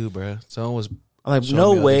it too, bro. Someone was. I'm like, showing no me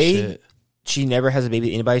all this way. shit. She never has a baby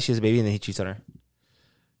with anybody. She has a baby and then he cheats on her.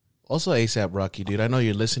 Also, ASAP Rocky, dude. I know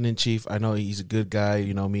you're listening, Chief. I know he's a good guy.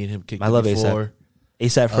 You know, me and him kicked I it love before.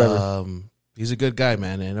 ASAP forever. He's a good guy,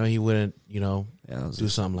 man. I know he wouldn't, Yeah, it was do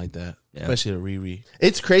something like that, Yeah. especially to Riri.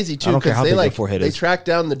 It's crazy I too don't care because how they big their like forehead they is. tracked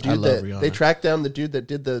down the I dude love that Rihanna. they tracked down the dude that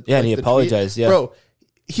did the Yeah, and he the tweet. apologized, yeah. Bro,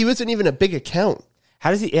 he wasn't even a big account.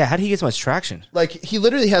 How did he get so much traction? Like he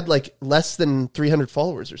literally had like less than 300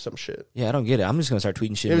 followers or some shit. Yeah, I don't get it. I'm just gonna start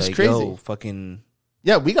tweeting shit. It was like, crazy. Yo, fucking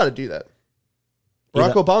Yeah, we got to do that. Yeah.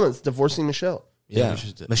 Barack Obama's divorcing Michelle. yeah. we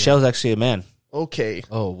should- Michelle's actually a man. Okay,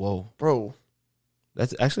 Oh, whoa. bro.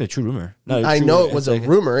 That's actually a true rumor. No, I true know rumor. it was It's a like,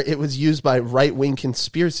 rumor. It was used by right-wing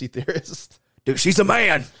conspiracy theorists. Dude, she's a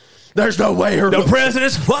man. There's no way her. The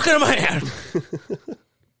president's fucking a man.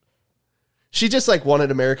 She just like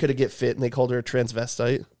wanted America to get fit, and they called her a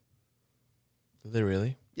transvestite. Did they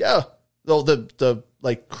really? Yeah, though the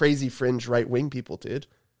like crazy fringe right-wing people did.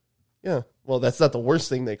 Yeah, well, that's not the worst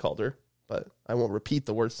thing they called her, but I won't repeat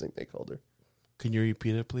the worst thing they called her. Can you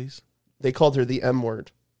repeat it, please? They called her the M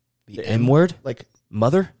word. The M word? Like,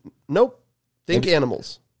 Mother? nope. Think Maybe-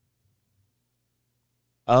 animals.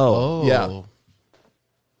 Oh. Yeah.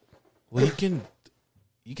 Well,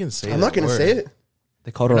 you can say. I'm not going to say it.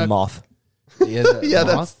 They called her a Not- moth. Yeah, Yeah,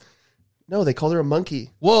 that's no. They called her a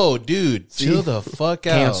monkey. Whoa, dude, See? chill the fuck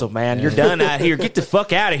out. Cancel, man. You're done out here. Get the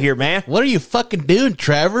fuck out of here, man. What are you fucking doing,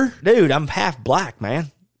 Trevor? Dude, I'm half black,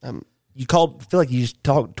 man. Um, You feel like you just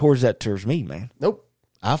talk towards me, man. nope.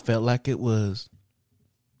 I felt like it was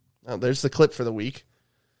Oh, there's the clip for the week.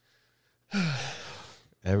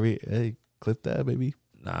 hey, clip that, baby.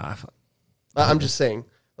 Nah. I'm just saying,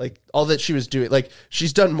 like all that she was doing, like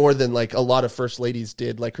she's done more than like a lot of first ladies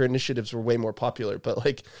did. Like her initiatives were way more popular, but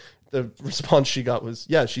like the response she got was,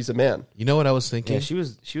 "Yeah, she's a man." You know what I was thinking? Yeah, she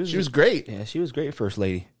was great. Yeah, she was great first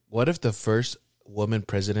lady. What if the first woman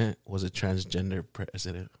president was a transgender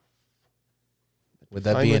president? Would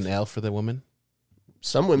that Fine be with- an L for the woman?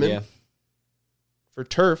 Some women Yeah. for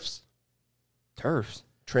TERFs, Turfs.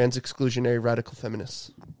 trans exclusionary radical feminists.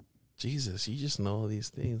 Jesus, you just know all these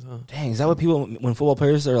things, huh? Dang, is that what people when football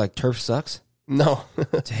players are like turf sucks? No,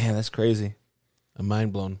 Damn, that's crazy. I'm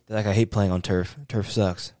mind blown. They're like, I hate playing on turf. Turf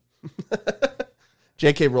sucks.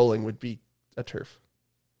 J.K. Rowling would be a TERF.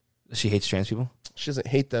 She hates trans people. She doesn't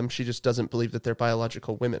hate them. She just doesn't believe that they're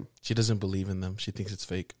biological women. She doesn't believe in them. She thinks it's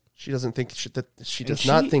fake. She doesn't think that she does she-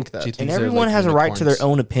 not think that. she And thinks they're everyone like has a right to their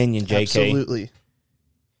unicorns. own opinion, JK. Absolutely.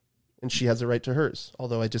 And she has a right to hers,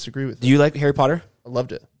 although I disagree with Do it. you like Harry Potter? I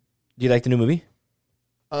loved it. Do you like the new movie?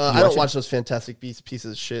 I watch don't it? watch those Fantastic Beasts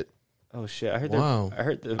pieces of shit. Oh shit! I heard. Wow.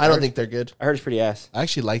 I don't think they're good. I heard it's pretty ass. I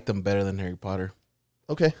actually like them better than Harry Potter.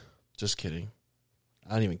 Okay. Just kidding.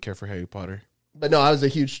 I don't even care for Harry Potter. But no, I was a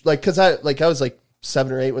huge, like, because I was like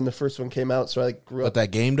 7 or 8 when the first one came out, so I like grew But up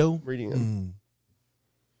that game, though? reading them.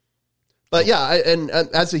 But yeah, and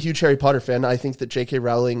as a huge Harry Potter fan, I think that J.K.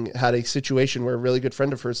 Rowling had a situation where a really good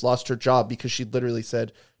friend of hers lost her job because she literally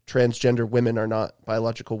said transgender women are not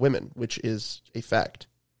biological women, which is a fact.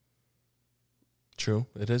 True.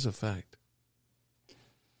 It is a fact.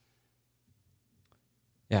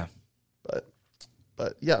 Yeah.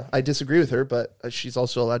 But yeah, I disagree with her, but she's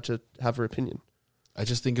also allowed to have her opinion. I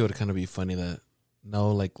just think it would kind of be funny that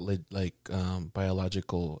no,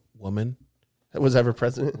 biological woman Was ever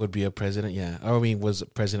president? would be a president. Yeah. I mean, was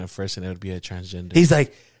president first and it would be a transgender. He's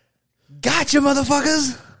like, gotcha,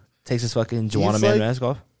 motherfuckers. Takes his fucking Joanna He's Man like- mask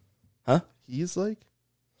off. He's like,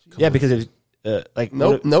 Yeah, because if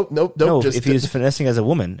nope. No, just if he was finessing as a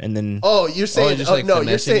woman and then oh, you're saying just like no, you're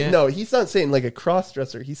finessing saying it? no. He's not saying like a cross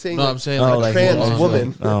dresser. He's saying no, like, I'm saying Oh, like like trans oh,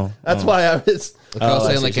 woman. Oh, That's oh. why I was. Like I was Oh, I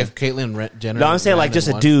saying see like what if Caitlyn Jenner. No, I'm saying like ran just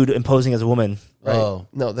and a won- dude imposing as a woman, Right. Oh.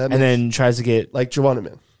 No, that and makes, then tries to get like Joanna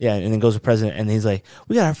Man. yeah, and then goes to president, and he's like,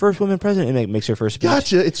 "We got our first woman president," and makes her first speech.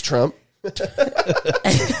 Gotcha. It's Trump.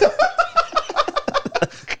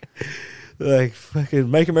 Like fucking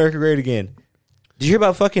make America great again. Did you hear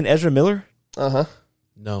about fucking Ezra Miller,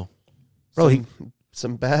 No. bro? He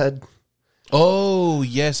Some bad Oh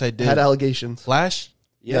yes, I did. bad allegations. Flash.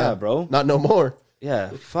 yeah, bro. Not no more. Yeah,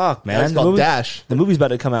 fuck, man. That's The called movie- Dash. The movie's about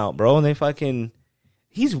to come out, bro, and they fucking.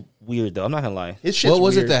 He's weird though. I'm not gonna lie. His shit's What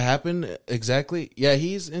was weird. it that happened exactly? Yeah,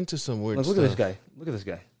 he's into some weird Look stuff. at this guy. Look at this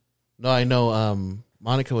guy. No, I know.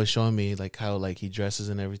 Monica was showing me like how like he dresses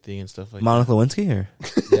and everything and stuff like Monica Lewinsky, or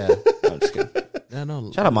that. Yeah. no, I'm just kidding. Yeah,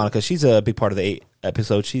 no. Shout out Monica. She's a big part of the 8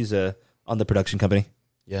 episode. She's on the production company.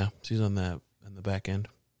 Yeah, she's on that in the back end.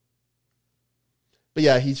 But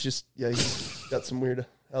yeah, he's got some weird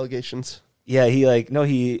allegations. Yeah, he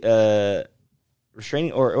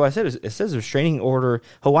restraining order. Oh, I said it says restraining order.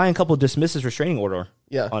 Hawaiian couple dismisses restraining order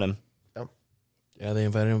Yeah. on him. Yeah, they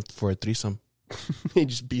invited him for a threesome. He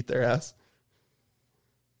just beat their ass.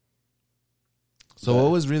 So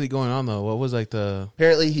what was really going on though? What was like the?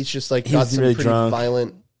 Apparently, he's just like He got was some really pretty drunk.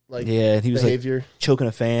 violent like Yeah, he was like behavior. choking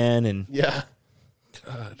a fan, and Yeah.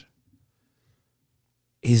 God.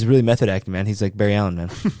 he's really method acting, man. He's like Barry Allen,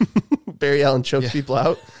 man. Barry Allen chokes Yeah. people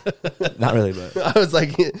out. Not really, but I was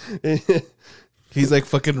like, He's like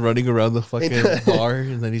fucking running around the fucking bar,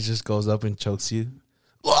 and then he just goes up and chokes you.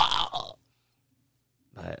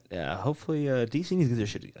 but yeah, hopefully DC needs to get their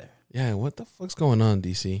shit together. Yeah, what the fuck's going on,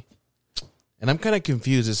 DC? And I'm kind of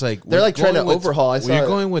confused. It's like they're we're like trying to going with- overhaul. I saw You're it.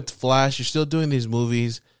 going with Flash. You're still doing these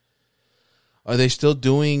movies. Are they still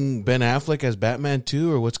doing Ben Affleck as Batman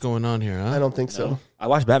too, or what's going on here? Huh? I don't think so. I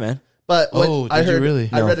watched Batman. But what Oh, I did you heard, really?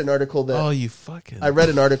 I No. read an article that Oh, you fucking! I read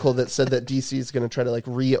an article that said that DC is going to try to like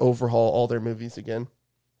re-overhaul all their movies again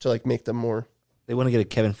to like make them more. They want to get a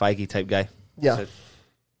Kevin Feige type guy. Yeah, So-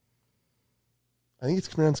 I think it's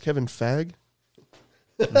pronounced Kevin Fag.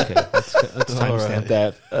 Okay, let's All timestamp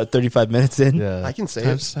right. that. 35 minutes in. Yeah, I can say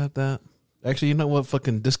Time it. stop that. Actually, you know what?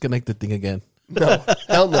 Fucking disconnect the thing again. No,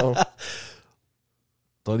 hell no.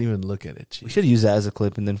 Don't even look at it. We Chief. should use that as a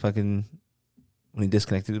clip, and then fucking when he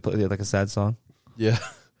disconnected, we play like a sad song. Yeah,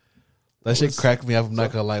 that shit was- cracked me up. I'm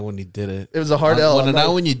not gonna lie. When you did it, It was a hard L. When, I'm not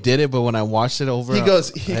not- when you did it, but when I watched it over, he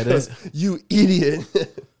goes, edit. you idiot.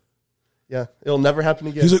 Yeah, it'll never happen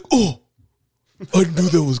again. He's like, oh, I knew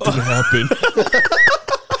that was gonna happen.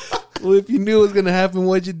 Well, if you knew it was gonna happen,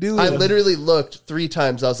 what'd you do? I literally looked 3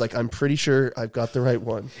 times. I was like, I'm pretty sure I've got the right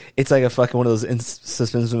one. It's like a fucking one of those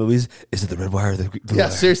suspense movies. Is it the red wire or the blue Yeah,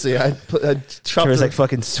 wire? seriously. I chopped Trevor's the- like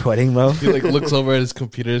fucking sweating, bro. He like looks over at his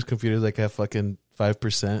computer. His computer's like at fucking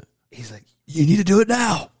 5%. He's like, you need to do it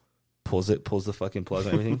now. Pulls the fucking plug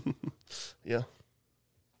and everything. yeah.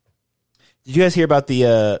 Did you guys hear about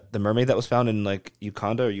the mermaid that was found in like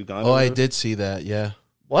Uganda or Uganda? Oh, I did see that. Yeah,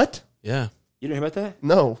 What? yeah. You didn't hear about that?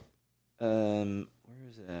 No. Where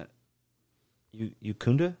is it at?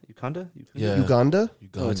 Uganda? Yeah. Uganda?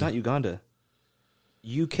 No, it's not Uganda.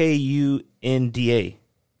 UKUNDA.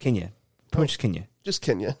 Kenya. Pretty much Kenya. Just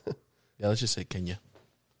Kenya. Yeah, let's just say Kenya.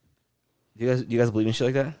 Do you guys believe in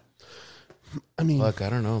shit like that? I mean, Fuck, I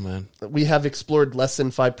don't know, man. we have explored less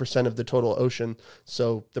than 5% of the total ocean,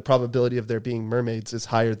 so the probability of there being mermaids is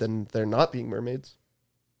higher than there not being mermaids.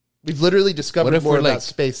 We've literally What discovered if more we're, about like-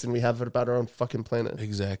 space than we have about our own fucking planet.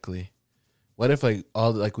 Exactly. What if we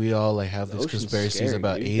all have The these ocean's conspiracies scary,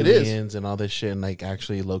 about dude. It is. aliens and all this shit, and like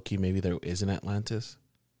actually low-key maybe there is an Atlantis?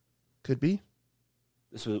 Could be.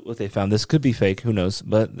 This is what they found. This could be fake. Who knows?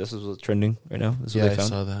 But this is what's trending right now. This is Yeah, what I they found.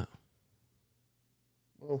 saw that.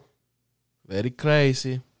 Oh. Very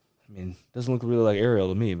crazy. I mean, doesn't look really like Ariel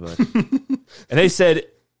to me, but. And they said,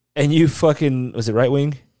 and you fucking, was it Right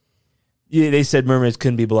Wing? Yeah, they said mermaids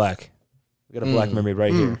couldn't be black. We got a black mermaid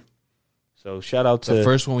right here. So shout out to The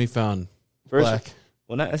first one we found. first- Black.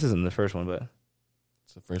 Well, not this isn't the first one, but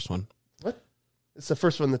It's the first one. It's the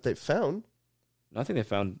first one that they found. I think they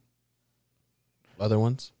found. Other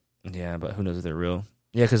ones? Yeah, but who knows if they're real?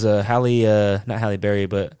 Yeah, because Halle, not Halle Berry,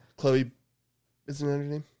 but Chloe, isn't that her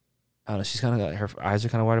name? I don't know. She's kind of got her eyes are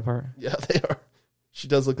kind of wide apart. Yeah, they are. She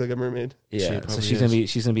does look like a mermaid. Yeah, so probably she's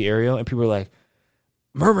gonna is. be Ariel, and people are like,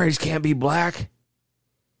 mermaids can't be black.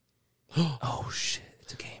 Oh shit,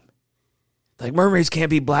 it's a game. Like mermaids can't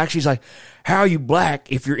be black. She's like, how are you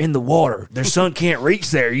black if you're in the water? Their sun can't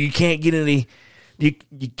reach there. You can't get any. You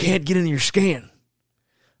can't get in your skin.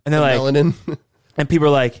 And they're like, Melanin. and people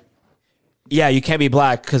are like, yeah, you can't be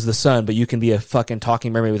black because of the sun, but you can be a fucking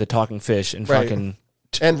talking mermaid with a talking fish and Right. fucking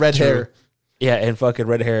And red True. hair. yeah, and fucking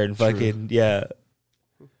red hair and fucking yeah.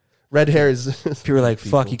 Red hair is. People are like,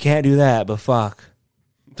 fuck, you can't do that, but fuck.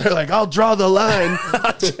 They're like, I'll draw the line.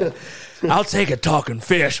 I'll take a talking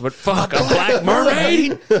fish, but fuck a black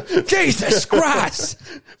mermaid. Jesus Christ!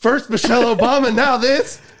 First Michelle Obama, now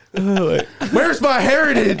this. Where's my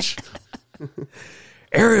heritage?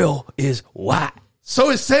 Ariel is white. So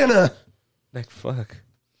is Santa Like fuck.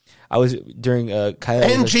 I was during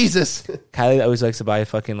Kylie. and was, Jesus. Kylie always likes to buy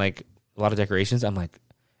fucking like a lot of decorations. I'm like,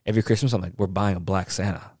 every Christmas, I'm like, we're buying a black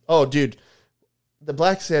Santa. Oh, dude. The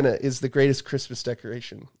Black Santa is the greatest Christmas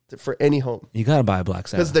decoration for any home You gotta buy a black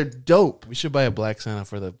Santa. because they're dope. We should buy a black Santa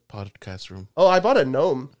for the podcast room. Oh, I bought a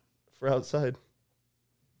gnome for outside.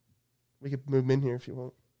 We could move him in here if you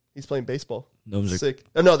want. He's playing baseball. Gnomes are Sick.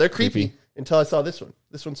 Oh, no, they're creepy, creepy. until I saw this one.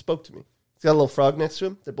 This one spoke to me. He's got a little frog next to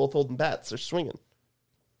him. They're both holding bats. They're swinging.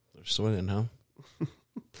 They're swinging, huh?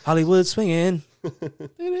 Hollywood swinging. But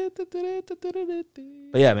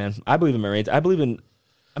yeah, man, I believe in mermaids. I believe in.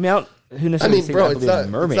 I mean, who necessarily think I it's believe not,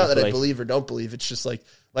 in mermaids? it's not that but, I like, believe or don't believe. It's just like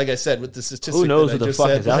I said, with the statistic. who knows that what I the just fuck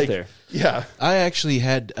said, is out there? Yeah. I actually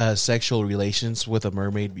had sexual relations with a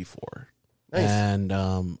mermaid before. Nice. And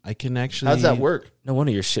I can actually. How's that work? No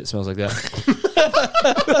wonder your shit smells like that.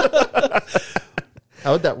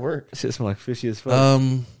 How would that work? Shit smells like fishy as fuck.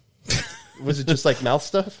 Was it just like mouth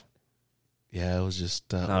stuff? Yeah, it was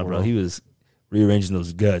just. Nah, bro, oral. he was rearranging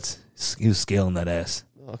those guts. He was scaling that ass.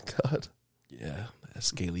 Oh God, Yeah, that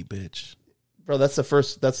scaly bitch. bro, that's the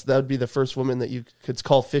first. That would be the first woman that you could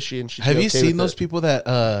call fishy, and she. Have you seen those people that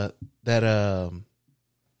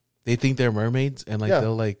they think they're mermaids and like Yeah.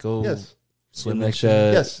 they'll like go Yes, swim Like, like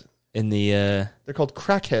shit? yes, in the they're called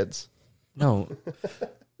crackheads. no,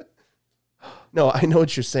 No, I know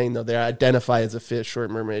what you're saying though. They identify as a fish or a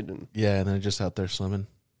mermaid, and Yeah, and they're just out there swimming.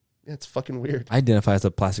 yeah, it's fucking weird. I identify as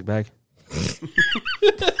a plastic bag.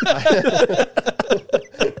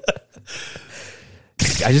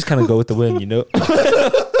 I just kind of go with the wind, you know.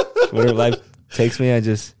 Wherever life takes me, I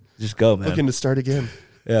just go, man. Looking to start again.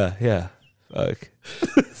 Yeah. Fuck.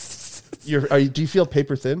 Do you feel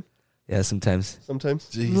paper thin Yeah, sometimes. sometimes?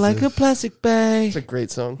 Jesus. Like a plastic bag. It's a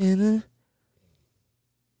great song. In a...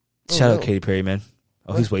 Oh, Shout no. out Katy Perry, man.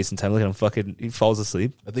 Oh, he's wasting time. Look at him fucking. He falls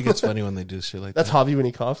asleep. I think it's funny when they do shit like That's that. Javi when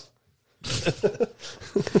he coughs.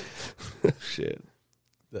 Shit.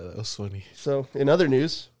 That was funny. So, in other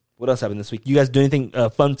news, What else happened this week? You guys do anything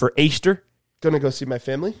fun for Easter? gonna go see my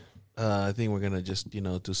family. I think we're gonna just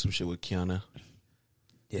do some shit with Kiana.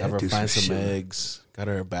 Yeah, Have her do find some shit. eggs. Got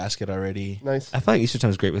her a basket already. Nice. I feel like Easter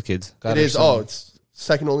time is great with kids. Got It her is. some- Oh, it's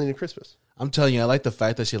second only to Christmas. I'm telling you, I like the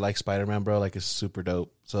fact that she likes Spider-Man, bro. Like, it's super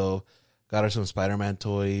dope. So, got her some Spider-Man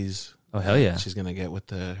toys. Oh, hell yeah. She's gonna get with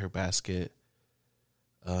her basket.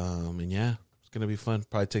 And yeah, it's gonna be fun.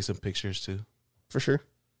 Probably take some pictures too. For sure.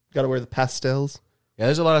 Got to wear the pastels. Yeah,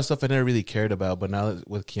 there's a lot of stuff I never really cared about, but now that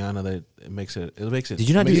with Kiana, that it makes it. Did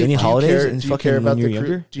you not Do do you- any do you holidays care- in do you fucking care about when you were the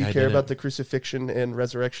younger? Do you Yeah, I care didn't. about the crucifixion and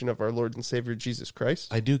resurrection of our Lord and Savior Jesus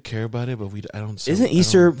Christ? I do care about it, but I don't. Isn't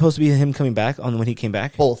Easter supposed to be him coming back on when he came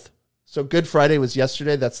back? Both. So Good Friday was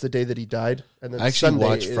yesterday. That's the day that he died. And then I actually Sunday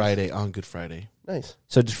watched is- Friday on Good Friday. Nice.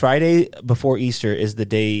 So Friday before Easter is the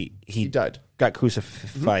day He he died. got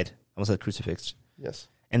crucified. I almost said crucifixed. Yes.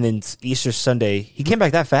 And then Easter Sunday, he came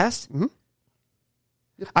back that fast? Mhm.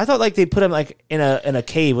 I thought like they put him like in a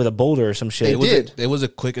cave with a boulder or some shit. They It was did. it was the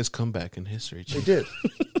quickest comeback in history. They did.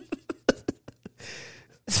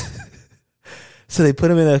 So they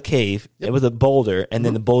put him in a cave with a boulder, and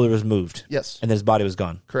then the boulder was moved, Yes. and then his body was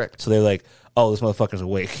gone. Correct. So they're like, "Oh, this motherfucker's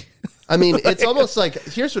awake." I mean, it's almost like,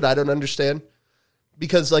 here's what I don't understand.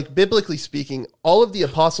 Because, like, biblically speaking, all of the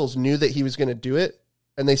apostles knew that he was going to do it,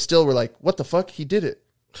 and they still were like, what the fuck? He did it.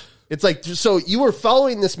 It's like, so you were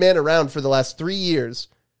following this man around for the last 3 years,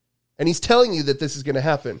 and he's telling you that this is going to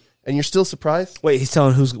happen, and you're still surprised? Wait, he's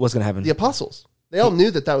telling what's going to happen? The apostles. They all knew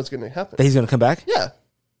that was going to happen. That he's going to come back? Yeah,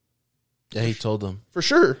 Yeah, he told them. for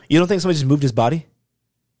sure. You don't think somebody just moved his body?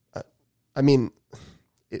 I mean,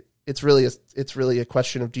 it's really a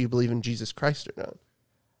question of, do you believe in Jesus Christ or not?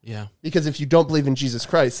 Yeah, Because if you don't believe in Jesus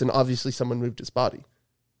Christ, then obviously someone moved his body.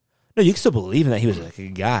 No, you can still believe in that he was like a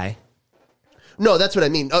guy. No, that's what I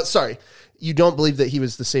mean. Oh, sorry. You don't believe that he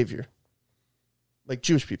was the savior. Like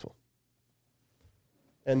Jewish people.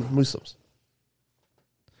 And Muslims.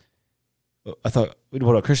 I thought, what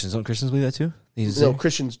about Christians? Don't Christians believe that too? He's No,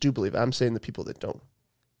 Christians do believe it. I'm saying the people that don't.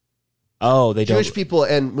 Oh, they Jewish don't. people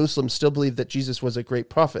and Muslims still believe that Jesus was a great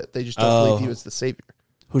prophet. They just don't Oh. believe he was the savior.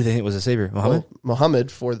 Who do they think was the savior? Muhammad? Well, Muhammad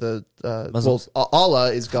for the Muslims.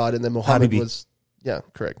 Allah is God, and then Muhammad Habibi. was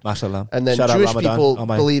correct. Mashallah. And then Shout out Jewish Ramadan. people Oh,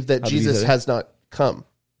 my believe that Habibi Jesus today. has not come.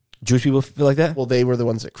 Jewish people feel like that? Well, they were the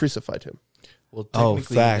ones that crucified him. well, Oh,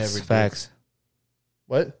 technically he facts, never did facts.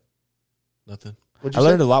 What? nothing. What'd I you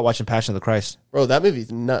learned say? a lot watching Passion of the Christ. Bro, that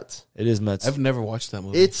movie's nuts. It is nuts. I've never watched that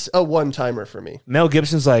movie. It's a one-timer for me. Mel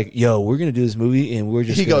Gibson's like, yo, we're going to do this movie and we're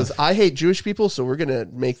just He gonna, goes, I hate Jewish people, so we're going to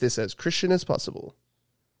make this as Christian as possible.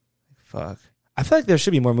 fuck. I feel like there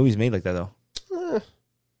should be more movies made like that, though.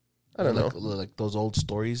 I don't know. like those old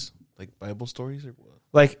stories, like Bible stories, or what?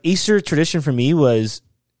 Like, Easter tradition for me was,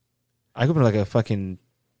 I grew up in like a fucking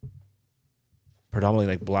predominantly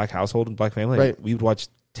like black household and black family. Right. We would watch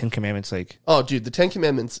 10 Commandments like Oh, dude, the Ten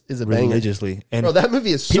Commandments is a banger. religiously. And Bro, that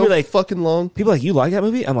movie is so people like- fucking long. people like, you like that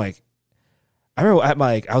movie? I'm like, I remember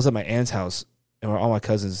I was at my aunt's house and we're all my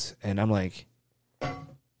cousins, and I'm like,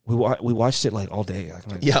 we watched it like all day. Like,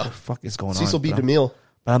 I'm like, Yeah. what the fuck is going Cecil on? B. But I'm- DeMille.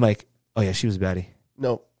 But I'm like, oh yeah, she was a baddie.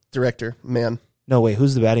 No, director, man. No, wait,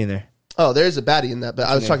 who's the baddie in there? Oh, there's a baddie in that, but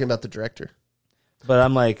I was name? talking about the director. But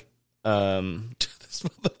I'm like, This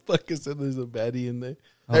motherfucker said there's a baddie in there.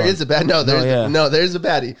 There is a bad. No, there's yeah. no. There's a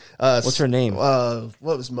baddie. What's her name? What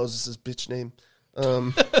was Moses' bitch name?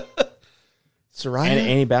 Soraya.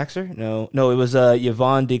 Annie Baxter? No, it was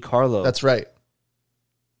Yvonne DiCarlo. That's right.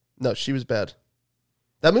 No, she was bad.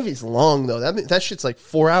 That movie's long though. That shit's like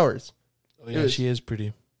 4 hours. Oh yeah, she is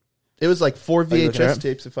pretty. It was like 4 you looking at VHS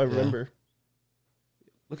tapes, if I remember.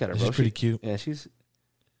 Look at her, She's bro. pretty cute. Yeah, she's.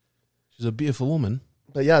 She's a beautiful woman.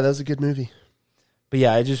 But yeah, that was a good movie. But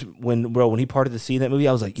yeah, I just when he parted the sea in that movie,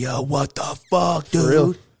 I was like, yo, what the fuck, dude? For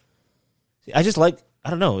real. I just like. I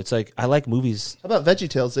don't know. It's like I like movies. How about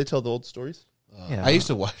VeggieTales? They tell the old stories. Yeah. I used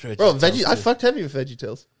to watch it. Bro, I fucked heavy with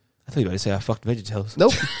VeggieTales. I thought you were about to say I fucked VeggieTales.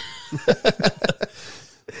 Nope.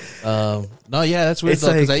 No, yeah, that's weird It's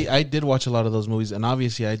though because like- I did watch a lot of those movies, and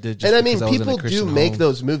obviously I did. Just And I mean, because was in a people do Christian make home.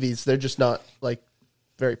 those movies. They're just not like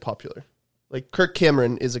very popular. Like Kirk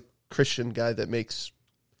Cameron is a Christian guy that makes.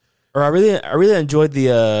 Or I really enjoyed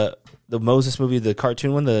the Moses movie, the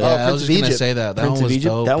cartoon one. The Yeah, I Prince was of just gonna Egypt. say that. That Prince one of was Egypt.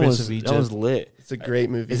 dope. That Prince was of Egypt. that was lit. It's a great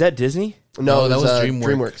movie. Is that Disney? No, that it was DreamWorks.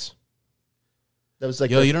 DreamWorks. That was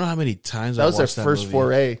like Yo, you don't know how many times that I was their watched that first movie.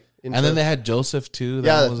 foray. And then they had Joseph too.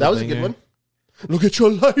 that was a banger. good one. Look at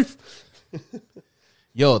your life.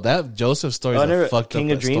 Yo, that Joseph story is Oh, I never- a fucked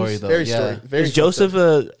King up of Dreams? story though. Very yeah. story. Very Is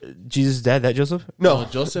Joseph Jesus' dad? That Joseph? No, No,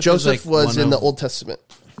 Joseph Joseph is like was one in the of- Old Testament.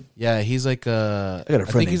 Yeah, he's like got a I friend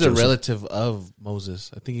think he's a named Joseph. relative of Moses.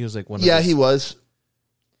 I think he was like one. Yeah, of his, he was.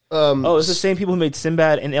 Oh, it's the same people who made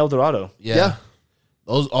Sinbad and El Dorado. Yeah. Yeah.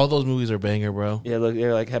 All those movies are banger, bro. Yeah, look,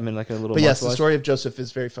 they're like having like a little. But yes, the montage. story of Joseph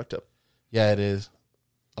is very fucked up. Yeah, it is.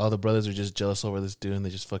 All the brothers are just jealous over this dude, and they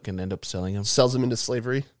just fucking end up selling him. Sells him into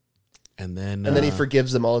slavery, And then and then he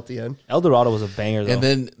forgives them all at the end. El Dorado was a banger though. And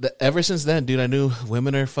then ever since then, dude, I knew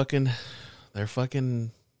women are fucking. They're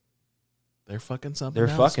fucking something. they're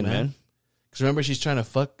else, fucking man. Because remember, she's trying to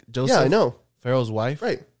fuck Joseph. Yeah, I know. Pharaoh's wife.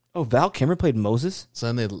 Right. Oh, Val Kilmer played Moses,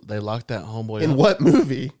 So then they locked that homeboy In up. what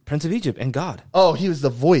movie? Prince of Egypt, and God. Oh, he was the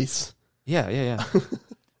voice. Yeah.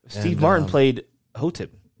 Steve And, Martin played Hotep.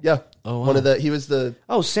 Yeah. Oh, wow. One of the. He was the.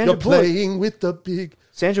 Oh, Sandra You're Bullock. playing with the big.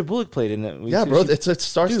 Sandra Bullock played in that. Yeah, bro. It's a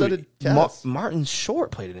star-studded Dude, cast. Martin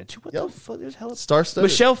Short played in it too. What Yep. the fuck? There's hella Star-studded.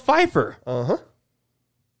 Michelle Pfeiffer. Uh-huh.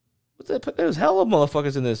 There's hella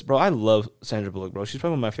motherfuckers in this, bro. I love Sandra Bullock, bro. She's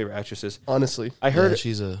probably one of my favorite actresses. Honestly. I heard Yeah,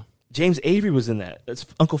 she's a James Avery was in that. That's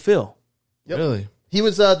Uncle Phil. Yep. really. He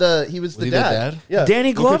was the he the dad. dad? Yeah.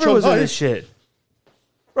 Danny Look at Glover your was in life. this shit.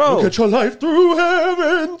 Bro, Look at your life through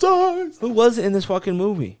heaven's eyes. who was in this fucking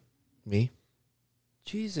movie? Me.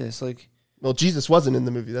 Jesus, like, Well, Jesus wasn't in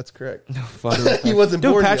the movie. That's correct. fuck. He wasn't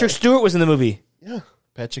Dude, born Patrick yet. Stewart was in the movie. Yeah.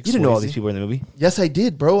 Patrick. You didn't know all Swayze. these people were in the movie. Yes, I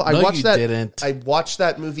did, bro. I No, watched you that. didn't. I watched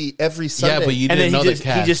that movie every Sunday. Yeah, but you And didn't then know he just the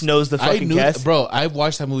cast. he just knows the fucking knew, cast. bro. I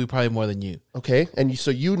watched that movie probably more than you. Okay, and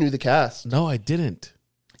so you knew the cast. No, I didn't.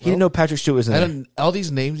 He didn't know Patrick Stewart was in I there. don't. All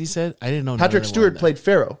these names he said, I didn't know. none of Patrick them were Stewart in played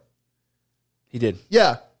Pharaoh. He did.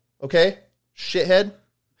 Yeah. Okay. Shithead. that.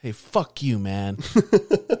 Hey, fuck you, man.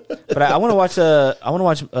 But I want to watch.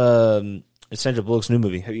 Sandra Bullock's new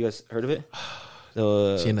movie. Have you guys heard of it?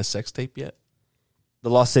 Is she in The a sex tape yet?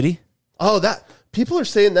 Lost City. Oh, that people are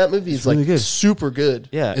saying that movie is really like good. super good.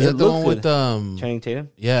 Yeah, Is it that the one looked with good. Channing Tatum?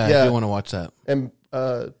 Yeah, Yeah. I do want to watch that. And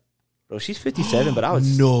Bro, she's 57, but I would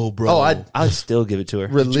No, bro. I would still give it to her.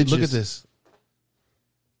 religious. Look at this.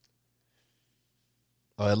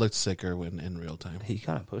 Oh, it looked sicker when in real time. He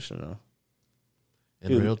kind of pushing though. In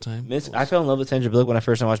Dude, real time, I fell in love with Sandra Bullock when I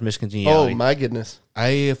first watched Miss Oh Congeniality. my goodness!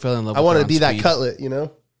 I fell in love. I with wanted her to be on that Speed. cutlet, you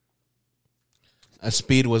know.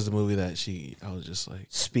 Speed was the movie that I was just like,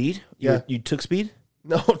 Speed? Yeah. You took Speed?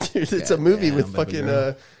 No, dude, it's a movie damn, with baby fucking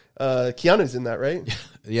girl. Keanu's in that, right?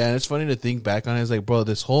 yeah. And it's funny to think back on it. It's like, bro,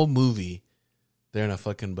 this whole movie, they're in a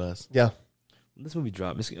fucking bus. Yeah, This movie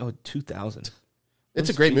dropped. 2000. it's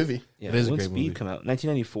a great movie. Yeah, It is a when great Speed movie. come out?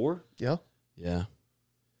 1994? Yeah. Yeah.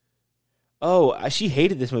 Oh, she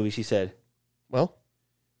hated this movie, she said. Well,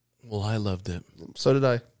 Well, I loved it. so did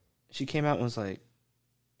I. She came out and was like,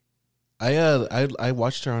 I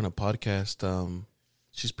watched her on a podcast.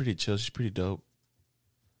 She's pretty chill. She's pretty dope.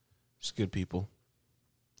 She's good people.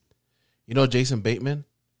 You know Jason Bateman?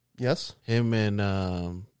 Yes. Him and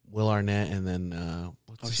Will Arnett, and then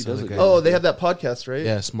what's Oh, this she does other look guy? good. Oh, they have that podcast, right?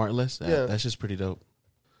 Yeah, Smartless. Yeah. That's just pretty dope.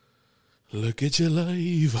 Look at your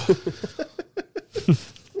life.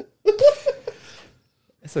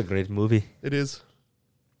 it's a great movie. It is.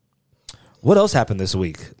 What else happened this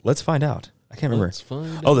week? Let's find out. I can't remember. Let's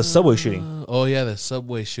find Oh, the subway out. shooting. Oh yeah, the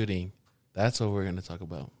subway shooting. That's what we're gonna talk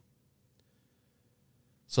about.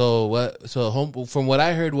 So what? So from what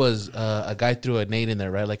I heard was a guy threw a nade in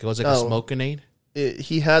there, right? Like it was like a Oh. smoke grenade.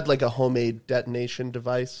 he had like a homemade detonation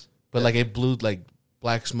device. But like it blew like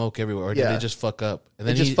black smoke everywhere. Or did Yeah. it just fuck up? And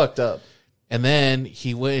It then just fucked up. And then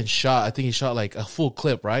he went and shot. I think he shot like a full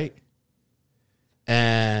clip, right?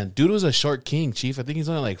 And dude was a short king, Chief. I think he's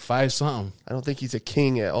only like 5 something. I don't think he's a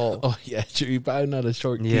king at all. Oh yeah, true. He's probably not a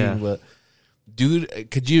short Yeah. king, but dude,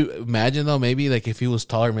 could you imagine though? Maybe like if he was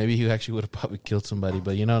taller, maybe he actually would have probably killed somebody.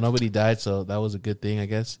 But nobody died, so that was a good thing, I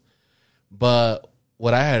guess. But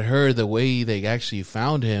what I had heard, the way they actually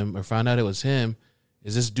found him or found out it was him,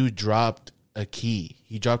 is this dude dropped a key.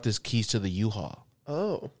 He dropped his keys to the U-Haul.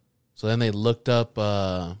 Oh. So then they looked up,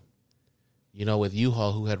 with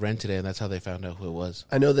U-Haul who had rented it, and that's how they found out who it was.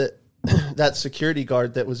 I know that that security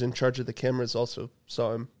guard that was in charge of the cameras also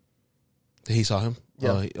saw him. He saw him?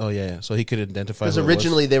 Yeah. Yeah. So he could identify Because who it was.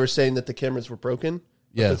 originally they were saying that the cameras were broken.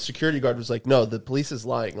 But Yeah. the security guard was like, no, the police is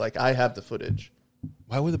lying. Like, I have the footage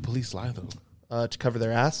Why would the police lie, though? to cover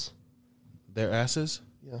their ass. Their asses?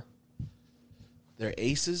 Yeah. Their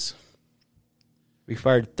aces? We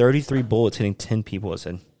fired 33 bullets hitting 10 people, it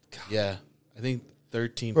said. Yeah. I think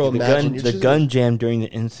 13 Bro, people. imagine The gun jammed during the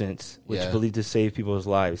incidents, which Yeah. believed to save people's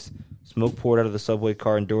lives. Smoke poured out of the subway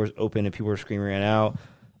car and doors opened and people were screaming ran out.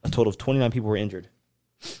 A total of 29 people were injured.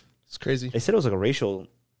 It's crazy. They said it was like a racial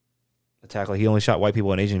attack. Like he only shot white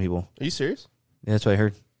people and Asian people. Are you serious? Yeah, that's what I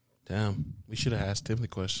heard. Damn. We should have asked him the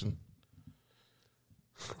question.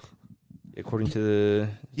 According to the...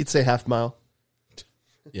 He'd say half mile.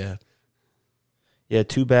 Yeah. Yeah,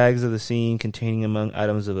 2 bags of the scene containing among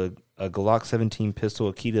items of a Glock 17 pistol,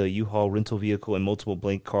 a key to a U-Haul rental vehicle, and multiple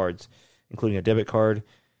blank cards, including a debit card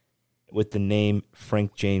with the name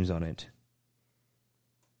Frank James on it.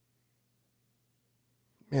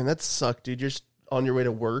 Man, that sucked, dude. You're just on your way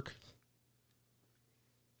to work.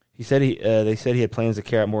 He said they said he had plans to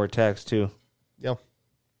carry out more attacks too. Yeah.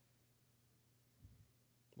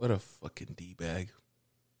 What a fucking D-bag.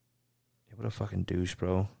 Yeah, what a fucking douche,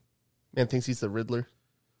 bro. Man thinks he's the Riddler.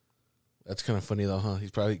 That's kind of funny, though, huh?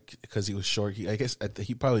 He's probably, because he was short, I guess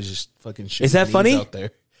he probably just fucking shooting Is that knees funny? out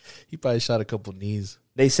there. He probably shot a couple knees.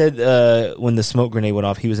 They said when the smoke grenade went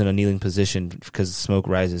off, he was in a kneeling position because smoke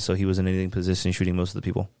rises, so he was in a kneeling position shooting most of the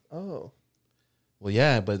people. Oh. Well,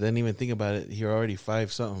 yeah, but then even think about it. You're already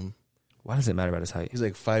 5 something. Why does it matter about his height? He's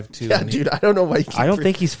like 5'2". Yeah, dude, I don't know why you keep I don't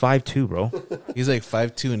think he's 5'2", bro. He's like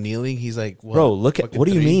 5'2" and kneeling. He's like, what? Bro, look at fucking what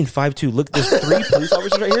do you 3? mean 5'2"? Look, there's 3 police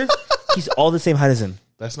officers right here. He's all the same height as him.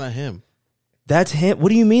 That's not him. That's him. What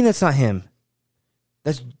do you mean that's not him?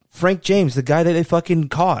 That's Frank James, the guy that they fucking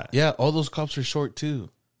caught. Yeah, all those cops are short too.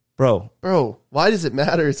 Bro, Bro, why does it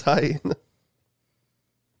matter his height?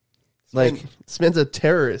 like This man's a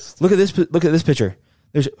terrorist. look at this picture.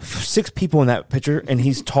 There's 6 people in that picture and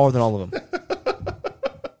he's taller than all of them.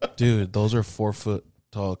 Dude, those are 4 foot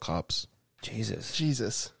tall cops. Jesus.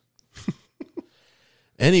 Jesus.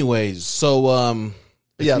 Anyways, so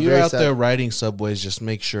if Yeah, you're very out sad. there riding subways, just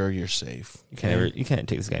make sure you're safe. You can't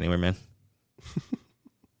take this guy anywhere, man.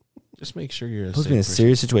 Just make sure you're a It's supposed safe to be in a person.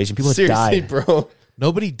 serious situation. People have Seriously, died. bro.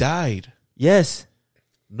 Nobody died. Yes.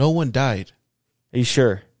 No one died. Are you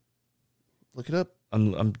sure? Look it up.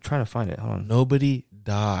 I'm trying to find it. Hold on. Nobody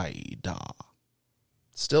died.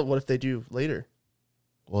 Still, what if they do later?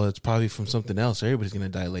 Well, it's probably from something else. Everybody's gonna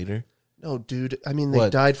die later. No, dude. I mean, they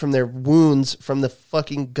What? died from their wounds from the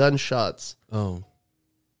fucking gunshots. Oh,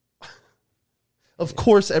 Of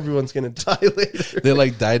course, everyone's gonna die later. they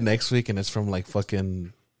like died next week, and it's from like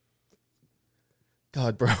fucking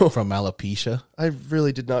God, bro. from alopecia. I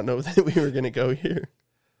really did not know that we were gonna go here.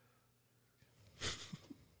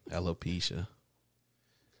 Alopecia.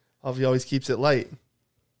 Avi always keeps it light.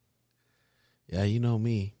 Yeah, you know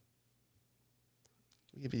me.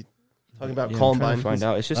 We could be talking about Yeah, I'm trying Columbine. to find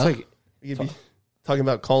out. It's just Huh? like We could be talking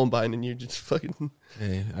about Columbine, and you're just fucking.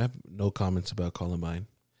 Hey, I have no comments about Columbine.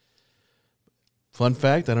 Fun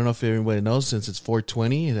fact: I don't know if everybody knows. Since it's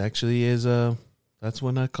 420, it actually is. That's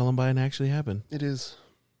when Columbine actually happened. It is.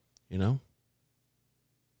 You know.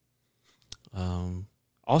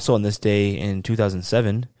 also on this day in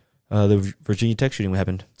 2007, the Virginia Tech shooting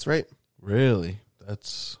happened. That's right. Really,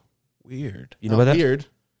 that's weird. You know about that? Weird.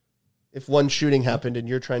 If one shooting happened and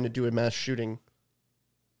you're trying to do a mass shooting,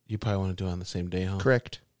 You probably want to do it on the same day, huh?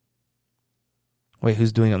 correct? Wait,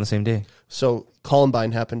 who's doing it on the same day? So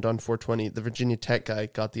Columbine happened on 420. The Virginia Tech guy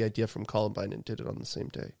got the idea from Columbine and did it on the same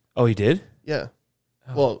day. Oh, he did? Yeah.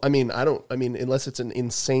 Oh. Well, I mean, unless it's an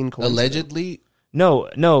insane coincidence. Allegedly, No,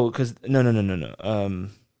 because no.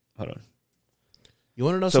 Hold on. you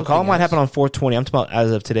want to know So something Columbine else? happened on 420. I'm talking about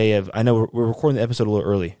as of today. I know we're recording the episode a little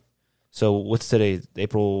early. So what's today?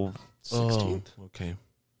 April. 16th. Oh, okay.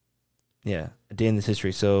 Yeah, a day in this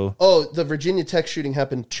history. So Oh, the Virginia Tech shooting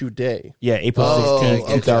happened today. yeah, April Oh, 16th,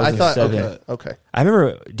 okay. 2007. Okay. I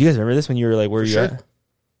remember. Do you guys remember this when you were like, where you sure.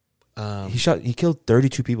 at? He killed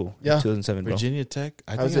 32 people. Yeah. in 2007. Bro. Virginia Tech.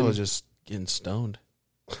 I was think I in- was just getting stoned.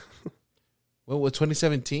 What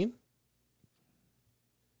 2017?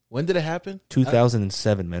 When did it happen?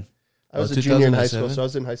 2007, man. I was Oh, a junior in high school, 2007? so I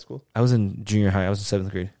was in high school. I was in junior high. I was in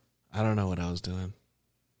seventh grade. I don't know what I was doing.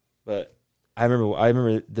 But I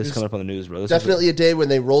remember this It's coming up on the news, bro. This Definitely a day when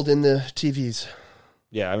they rolled in the TVs.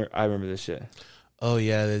 Yeah, I remember this shit. Oh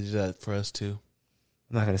yeah, they did that for us too.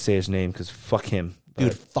 I'm not gonna say his name because fuck him. But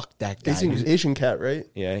Dude, fuck that guy. Asian cat, right?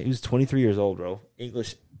 yeah, he was 23 years old, bro.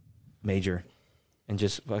 English major, and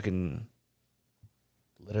just fucking.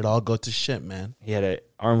 Let it all go to shit, man. He had an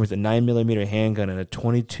armed with a 9mm handgun and a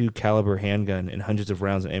 22 caliber handgun and hundreds of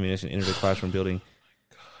rounds of ammunition. Entered a classroom building,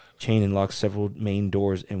 chained and locked several main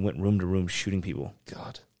doors, and went room to room shooting people.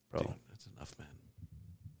 God. Bro, Dude, that's enough, man.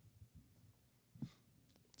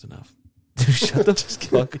 It's enough. dude, shut the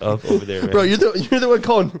fuck up over there, man. Bro, you're the one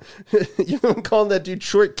calling that dude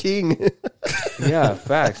Short King. Yeah,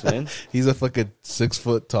 facts, man. He's a fucking 6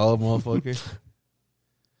 foot tall motherfucker.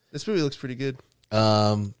 This movie looks pretty good.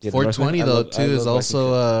 Yeah, the 420 Northman, I though love- too I is love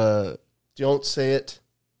also Don't say it.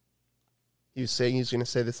 He was saying he was going to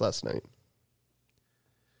say this last night.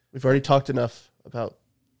 We've already talked enough about.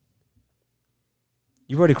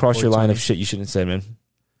 You've already crossed your line of 420. shit you shouldn't have said, man.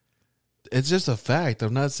 it's just a fact.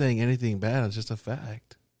 I'm not saying anything bad. It's just a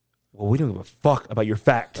fact. Well, we don't give a fuck about your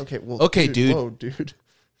fact. Okay, well, Okay, dude. Whoa, dude.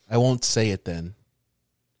 I won't say it then.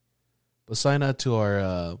 But sign up to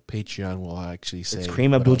our Patreon. We'll actually say It's Kareem what I was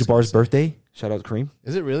gonna Abdul-Jabbar's say. birthday. Shout out to Kareem.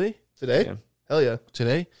 Is it really Today? Yeah. Hell yeah.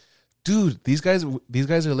 today, dude? These guys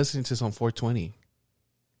are listening to this on 420.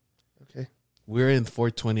 Okay. We're in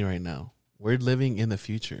 420 right now. We're living in the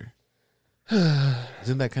future.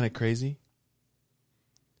 Isn't that kind of crazy?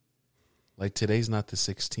 Like today's not the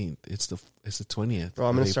 16th. It's the 20th. Bro,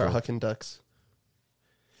 I'm going of to start April. hucking ducks.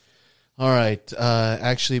 All right.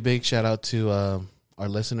 Actually, big shout out to our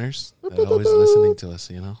listeners that are always listening to us.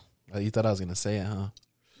 You know, you thought I was gonna say it, huh?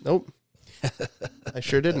 Nope. I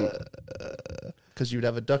sure didn't. Because you'd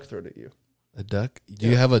have a duck thrown at you. A duck? Do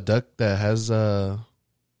you have a duck that has Are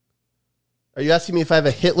you asking me if I have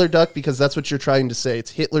a Hitler duck? Because that's what you're trying to say.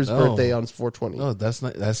 It's Hitler's No. birthday on 420. No, that's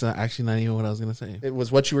not actually not even what I was gonna say. It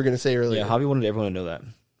was what you were going to say earlier. Yeah, Hobby wanted everyone to know that.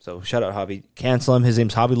 So shout out Hobby. Cancel him. His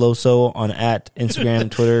name's Hobby Loso on at Instagram,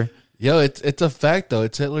 Twitter. Yo, it's a fact though.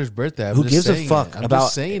 It's Hitler's birthday. I'm Who just gives a saying fuck it. I'm about-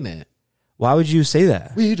 just saying it? Why would you say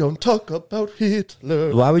that? We don't talk about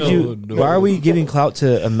Hitler. Why would you? No. Why are we giving clout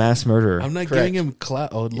to a mass murderer? I'm not Correct. giving him clout.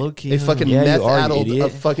 Oh, low key. A fucking Yeah, you meth are, you addled. idiot. A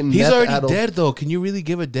fucking He's meth already addled. dead though. Can you really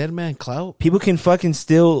give a dead man clout? People can fucking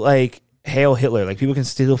still like hail Hitler. Like people can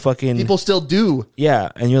still fucking People still do. yeah.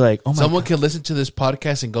 And you're like, oh my Someone god. can listen to this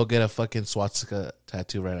podcast and go get a fucking swastika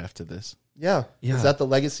tattoo right after this. Yeah. Yeah. Is that the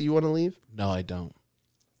legacy you want to leave? No, I don't.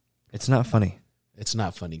 It's not funny. It's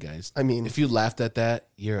not funny, guys. I mean, If you laughed at that,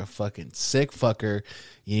 you're a fucking sick fucker.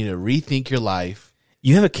 You need to rethink your life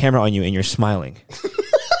You have a camera on you and you're smiling.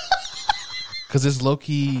 because it's low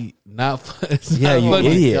key not. It's Yeah, not you funny.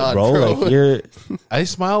 idiot, God, bro. bro. Like you're. I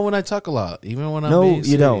smile when I talk a lot, even when I'm No, being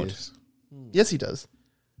you don't. serious. yes, he does.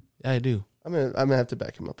 Yeah, I do. I'm gonna have to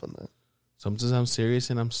back him up on that. Sometimes I'm serious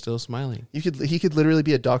and I'm still smiling. He could literally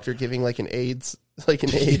be a doctor giving like an AIDS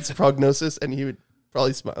prognosis, and he would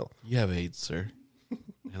probably smile. You have AIDS, sir,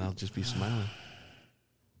 and I'll just be smiling.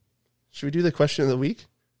 Should we do the question of the week?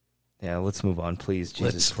 Yeah, let's move on, please.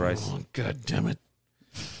 Jesus Christ. Oh, God damn it!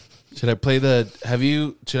 Should I play the?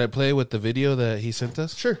 Should I play with the video that he sent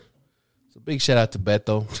us? Sure. So big shout out to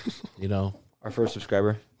Beto. You know, Our first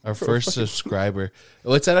subscriber. our first subscriber.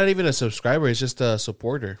 Well, it's not even a subscriber; it's just a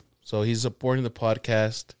supporter. So he's supporting the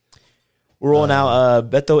podcast. We're rolling out.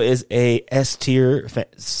 Beto is a S tier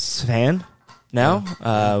fan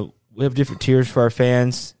now. We have different tiers for our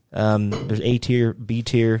fans. There's A tier, B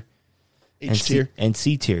tier, and H tier. and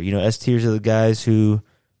C tier. You know, S tiers are the guys who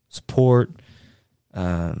support,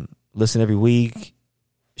 listen every week,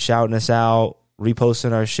 shouting us out,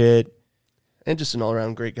 reposting our shit. And just an all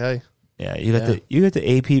around great guy. Yeah, you got the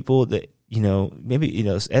A people that maybe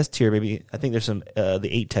S tier. Maybe I think there's some the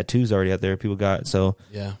 8 tattoos already out there people got. So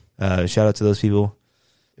Yeah, shout out to those people.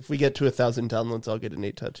 If we get to 1,000 downloads, I'll get an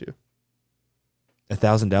 8 tattoo.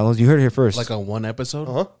 1,000 downloads. You heard it here first. like on one episode.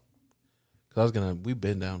 Uh huh. Cause we've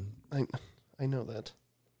been down. I know that.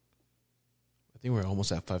 I think we're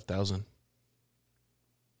almost at 5,000.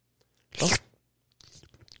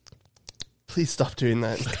 Please stop doing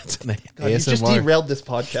that. It's an God, you just ASMR. derailed this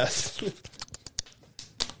podcast.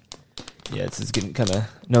 Yeah, it's getting kind of...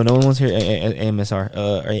 No one wants to hear AMSR.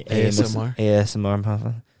 ASMR?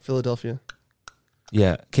 ASMR. Philadelphia.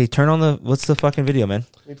 Yeah. Okay, turn on the... What's the fucking video, man?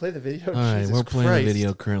 Can we play the video? All right, Jesus we're playing Christ. the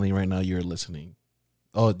video currently right now. You're listening.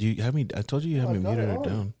 Oh, do you have me? I told you have me I've got muted it or on.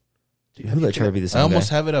 down. Who let Trevor be the I sound almost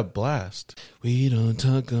guy? have it at blast. We don't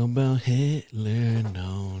talk about Hitler,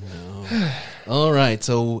 no. All right,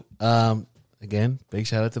 so again, big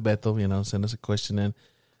shout out to Bethel. Send us a question in.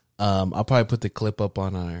 I'll probably put the clip up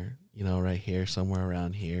on our, right here, somewhere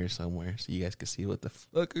around here, somewhere, so you guys can see what the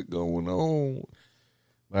fuck is going on. All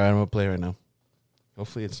right, I'm gonna play right now.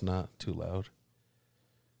 Hopefully, it's not too loud.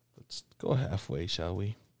 Let's go halfway, shall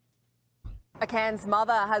we? A Cairns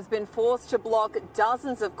mother has been forced to block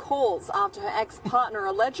dozens of calls after her ex-partner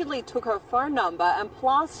allegedly took her phone number and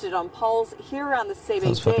plastered on poles here around the CBD. That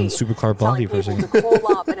was fucking Supercar Blondie for a telling second. people to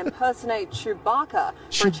call up and impersonate Chewbacca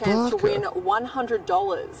for a chance to Chewbacca. win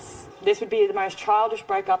 $100. This would be the most childish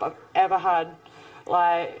breakup I've ever had.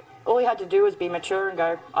 Like, all he had to do was be mature and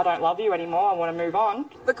go, I don't love you anymore, I want to move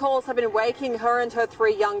on. The calls have been waking her and her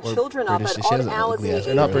 3 young Or children up British. at She odd has an hours in ugly the ass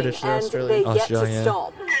evening, They're not British, they're and Australian. they're yet to Australian.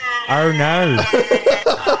 stop. Oh, no.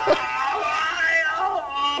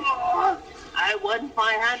 I won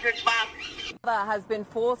 $500. Mother has been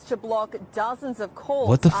forced to block dozens of calls.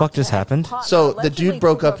 What the fuck after just her happened? ex-partner So the allegedly dude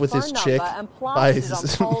broke took up her with his phone chick number and by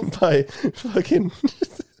plastered on poles. by fucking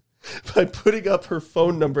by putting up her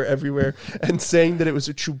phone number everywhere and saying that it was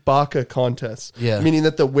a Chewbacca contest. Yeah. Meaning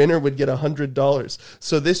that the winner would get $100.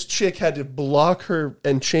 So this chick had to block her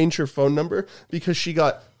and change her phone number because she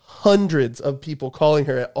got hundreds of people calling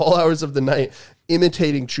her at all hours of the night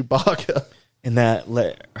imitating Chewbacca. And that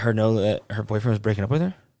let her know that her boyfriend was breaking up with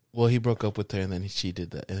her? Well, he broke up with her, and then she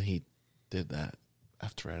did that, and he did that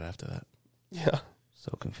right after that. Yeah.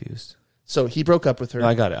 So confused. So he broke up with her. No,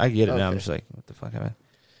 I got it. I get it now. I'm Okay. just like, what the fuck happened?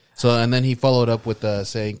 So, and then he followed up with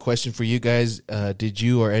saying, question for you guys. Did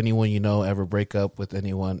you or anyone you know ever break up with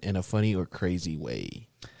anyone in a funny or crazy way?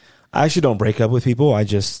 I actually don't break up with people. I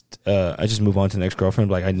just move on to the next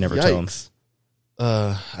girlfriend. Like, I never tell them. Yikes.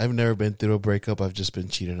 I've never been through a breakup. I've just been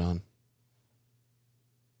cheated on.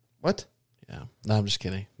 What? Yeah. No, I'm just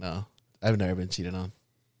kidding. No, I've never been cheated on.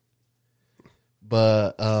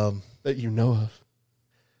 But, That you know of.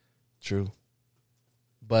 true.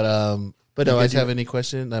 But, But do no, you I guys do- have any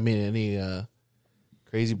question? I mean, any,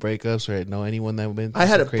 crazy breakups or know anyone that been through I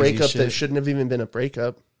had some a crazy breakup shit? that shouldn't have even been a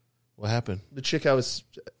breakup. What happened? The chick I was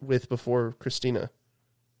with before Christina.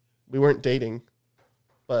 We weren't dating,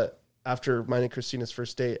 but after mine and Christina's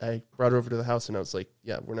first date, I brought her over to the house and I was like,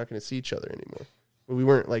 yeah, we're not going to see each other anymore. But we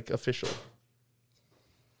weren't like official.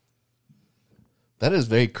 That is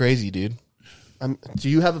very crazy, dude. Do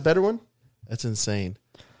you have a better one? That's insane.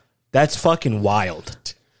 That's fucking wild.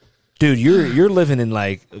 Dude, you're living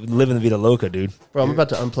the Vida Loca, dude. Bro, I'm about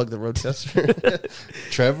to unplug the roadcaster.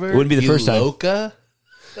 Trevor, It wouldn't be the you first time. Loca?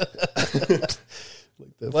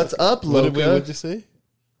 What's up, What Loca? did you say?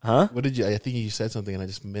 Huh? What did you? I think you said something and I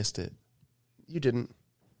just missed it. You didn't.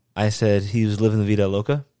 I said he was living the Vida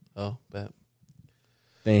Loca. Oh, bet.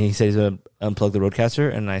 Then he said he's going to unplug the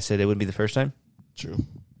roadcaster, and I said it wouldn't be the first time. True.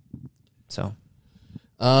 So,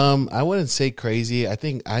 I wouldn't say crazy. I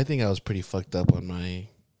think I was pretty fucked up on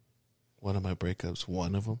one of my breakups.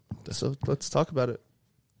 One of them. So let's talk about it.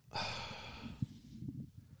 I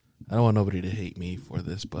don't want nobody to hate me for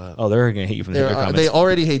this, but oh, they're going to hate you from the comments. They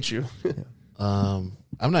already hate you.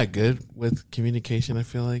 I'm not good with communication. I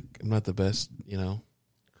feel like I'm not the best.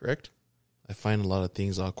 Correct? I find a lot of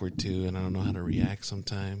things awkward too, and I don't know how to react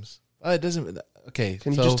sometimes. It doesn't. Okay,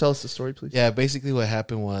 Can you so- just tell us the story, please? Yeah, basically what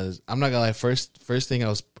happened was, I'm not gonna lie. First thing, I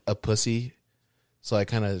was a pussy, so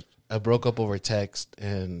I broke up over text,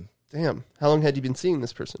 and Damn. How long had you been seeing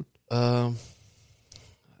this person?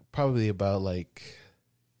 probably about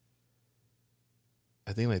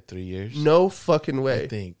I think 3 years. No fucking way. I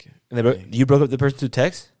think. And you broke up the person through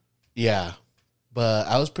text? Yeah, but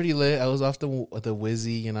I was pretty lit. I was off the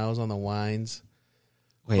Wizzy, and I was on the wines.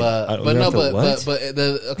 Wait, But you're no, off the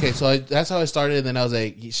what? okay. So that's how I started, and then I was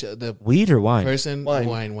like, the Weed or wine? person,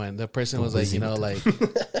 Wine. wine. The person The was like,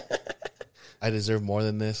 Wizzy, I deserve more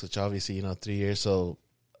than this, which obviously 3 years. So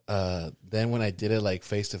then when I did it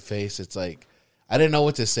face to face, it's like I didn't know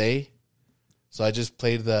what to say, so I just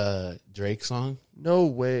played the Drake song. No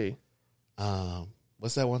way.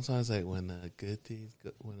 What's that one song? It's like when a good thing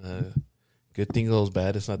goes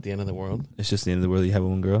bad, it's not the end of the world. It's just the end of the world. You have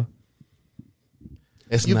one girl.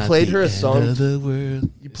 It's You not played the her a end song? of the world.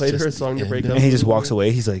 You It's played her just a song the to break end up? And he just walks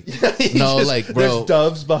away. He's like, No, like, bro. There's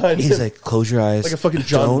doves behind he's him. like, close your eyes. Like a fucking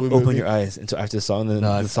John Don't Woo open movie. your eyes until after the song. Then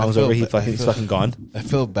No, I the song's feel over. He's ba- I feel- fucking gone. I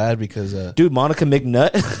feel bad because Dude, Monica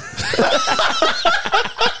McNutt.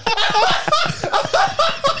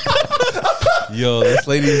 Yo, this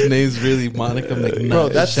lady's name's really Monica McNutt. Bro,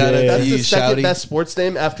 that's Shout out to the you, second Shouty. best sports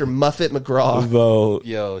name after Muffet McGraw. Bro.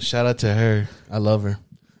 Yo, shout out to her. I love her.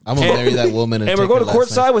 I'm gonna marry that woman. And we're going to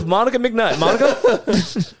courtside with Monica McNutt.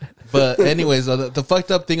 Monica? But anyways, the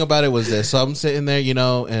fucked up thing about it was this. So I'm sitting there, you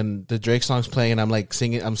know, and the Drake song's playing, and I'm like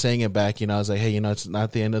singing. I'm saying it back, you know. I was like, hey, you know, it's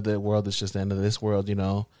not the end of the world. It's just the end of this world, you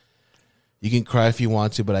know. You can cry if you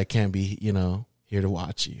want to, but I can't be, you know, here to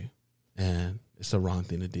watch you. And it's the wrong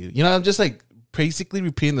thing to do. You know, I'm just like basically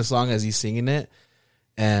repeating the song as he's singing it.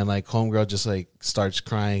 And like homegirl just like starts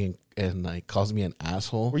crying and like calls me an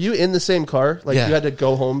asshole. Were you in the same car? Like Yeah. you had to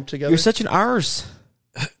go home together? You're such an arse.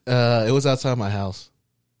 It was outside my house.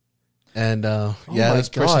 And yeah, my this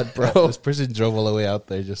person, God, bro. this person drove all the way out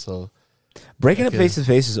there just so. Breaking up Okay. face to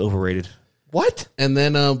face is overrated. What? And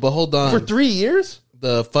then, but hold on. For 3 years?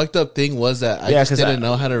 The fucked up thing was that I Yeah, just 'cause didn't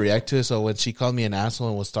know how to react to it. So when she called me an asshole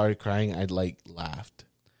and was started crying, I like laughed.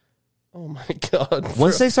 Oh my God.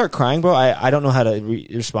 Once they start crying, bro, I don't know how to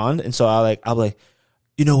respond, and so I'll be like,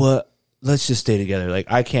 you know what? Let's just stay together.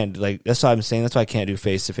 Like I can't. Like that's what I'm saying. That's why I can't do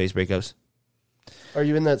face to face breakups. Are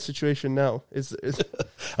you in that situation now? Is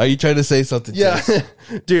Are you trying to say something? yeah,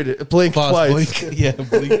 dude, blink Pause, twice. blink. Yeah,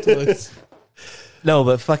 blink twice. No,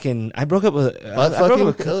 but fucking, I broke up with. But I broke fucking,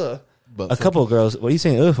 up with ugh. But a couple of girls. What are you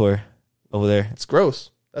saying ugh for over there? It's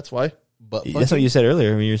gross. That's why. But That's what you said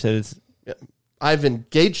earlier. When you said it's I've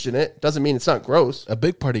engaged in it. Doesn't mean it's not gross. a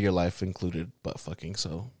big part of your life included butt fucking.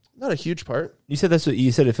 So Not a huge part. you said that's what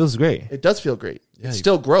you said. It feels great. It does feel great. Yeah, It's you-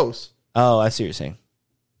 still gross. Oh, I see what you're saying.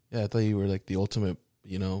 yeah, I thought you were like the ultimate,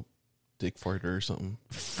 you know, dick farter or something.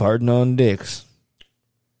 Farting on dicks.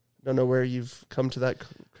 Don't know where you've come to that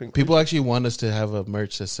conclusion. People actually want us to have a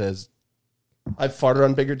merch that says, I've farted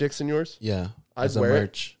on bigger dicks than yours. yeah, I'd as a wear it.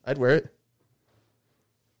 merch. I'd wear it.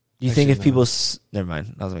 You think Actually, if no. people... Never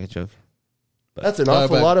mind. I was making a joke. That's an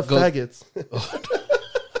awful but lot of go- faggots.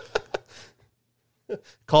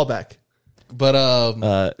 Call back. But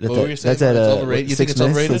That's What were you saying? that's at It's overrated? You think 6 it's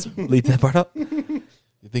minutes. overrated? Let's leave that part out.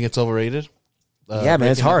 you think it's overrated? Yeah,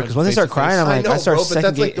 man, it's breaking hard up because once they start crying, I'm I like, know, I start bro, but second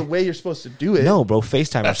that's like ga- the way you're supposed to do it. No, bro,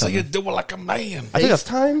 FaceTime or That's how you something. do it like a man. I think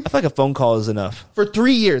FaceTime? I feel like a phone call is enough. For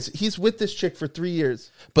 3 years. He's with this chick for 3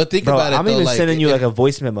 years. But think Bro, about it. I'm though, even like, sending you if- like a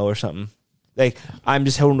voice memo or something. Like I'm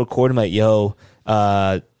just holding record. I'm like, yo,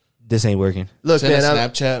 this ain't working. Look, send man. a I'm-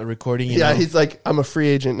 Snapchat recording. You yeah, know? he's like, I'm a free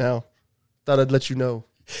agent now. Thought I'd let you know.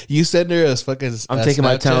 You send her a fucking. I'm taking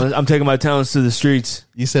my Snapchat. talents. I'm taking my talents to the streets,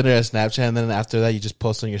 You send her a Snapchat, and then after that, you just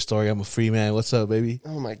post on your story. I'm a free man. What's up, baby?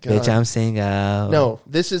 Oh my God. bitch. I'm single. No,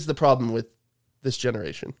 this is the problem with this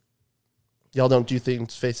generation. Y'all don't do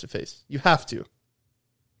things face to face. You have to.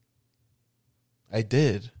 I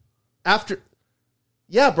did. After.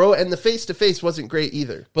 Yeah, bro. And the face to face wasn't great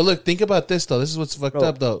either. But look, think about this though. This is what's fucked Bro.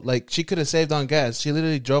 up though. Like she could have saved on gas. She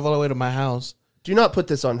literally drove all the way to my house Do not put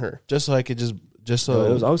this on her. just so I could just so So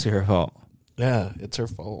it was obviously her fault. yeah, it's her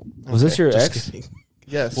fault. Was this your Just ex? kidding.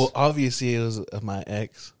 Yes. Well, obviously it was my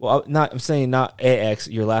ex. Well, I'm saying not AX.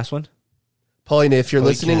 Your last one. Paulina, if you're We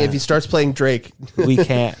listening, can't. if he starts playing Drake, We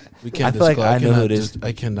can't. We can't. I feel like disclose- I know who it cannot is.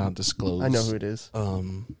 I cannot disclose. I know who it is.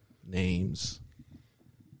 Names.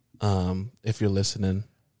 If you're listening,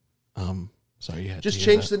 sorry, you had Just to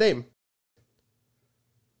hear change that. the name.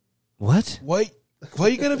 What? Why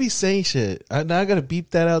you gotta be saying shit? Now I gotta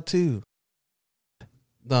beep that out too.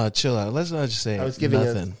 No, chill out. Let's not just say I was giving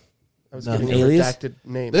nothing. I was Nothing. giving a Alias? redacted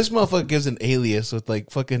name. This motherfucker gives an alias with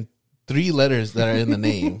like fucking 3 letters that are in the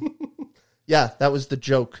name. Yeah, that was the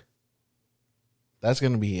joke. That's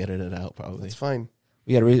gonna be edited out probably. It's fine.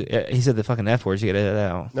 We gotta. He said the fucking F words. You gotta edit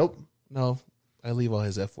that out. Nope. No, I leave all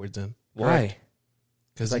his F words in Why?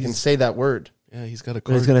 because I can say that word. yeah, he's got a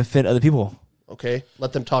But it's card. gonna offend other people. Okay?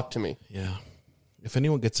 Let them talk to me. Yeah, if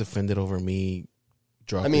anyone gets offended over me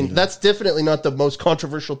dropping, I mean, that's definitely not the most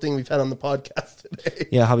controversial thing we've had on the podcast today.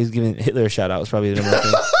 Yeah, how he's giving Hitler a shout out was probably the number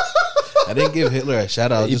thing. I didn't give Hitler a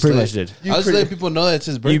shout out. You pretty much did. I was letting people know that it's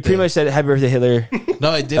his birthday. You pretty much said happy birthday, Hitler. No,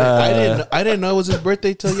 I didn't. I didn't know it was his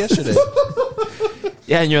birthday till yesterday.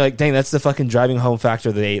 Yeah, and you're like, dang, that's the fucking driving home factor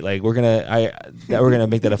of the 8. Like, we're gonna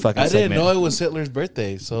make that a fucking I didn't segment. know it was Hitler's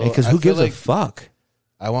birthday. So Because I who feel gives like a fuck?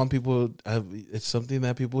 I want people. It's something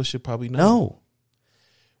that people should probably know. No.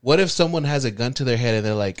 What if someone has a gun to their head and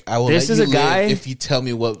they're like, "I will This let is you a guy- live if you tell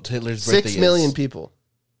me what Hitler's birthday 6 is." million people.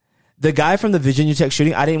 The guy from the Virginia Tech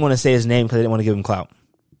shooting, I didn't want to say his name because I didn't want to give him clout.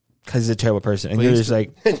 Because he's a terrible person. And But you're he's just like,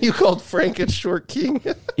 And you called Frank a short king.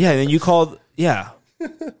 yeah, and then you called, yeah.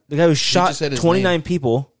 The guy who shot just said his 29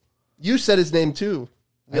 people. You said his name too.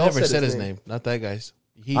 I never said his name. Not that guy's.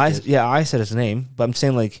 He did. Yeah, I said his name, but I'm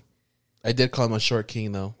saying like, I did call him a short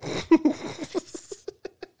king though.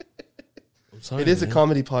 I'm sorry, It is a man.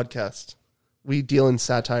 comedy podcast. We deal in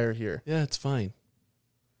satire here. Yeah, it's fine.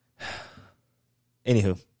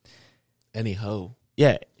 Anywho, Anyhow.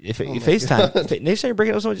 yeah. If FaceTime, next time you break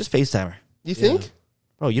it up with someone, just FaceTime her. You think?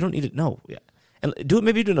 Bro, you don't need it. No, yeah, and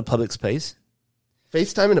maybe do it in a public space.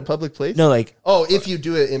 FaceTime in a public place? No, like Oh, if you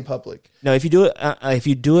do it in public. no, if you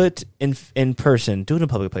do it in person, do it in a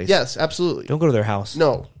public place. Yes, absolutely. Don't go to their house.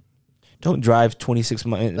 No, Don't drive 26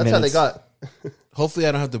 minutes. that's how they got. Hopefully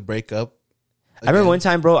I don't have to break up. I remember again. one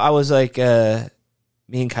time, bro. I was like, me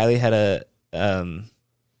and Kylie had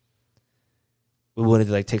we wanted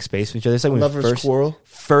to like take space from each other. It's like when Lovers we quarrel.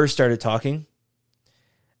 first started talking,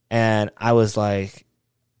 and I was like,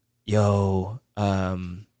 "Yo,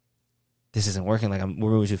 this isn't working. Like, we're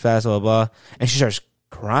moving too fast, blah blah blah." And she starts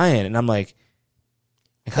crying, and I'm like,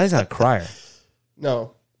 and Kylie's not a crier.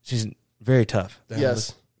 No. She's very tough. Damn,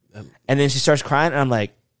 Yes. And then she starts crying, and I'm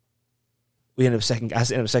like, I end up second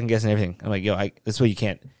guessing everything. I'm like, yo, that's why you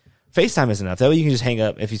can't. FaceTime is enough. That way you can just hang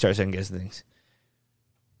up if you start second guessing things.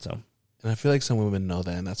 So And I feel like some women know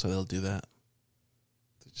that, and that's why they'll do that.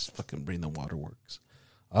 They just fucking bring the waterworks.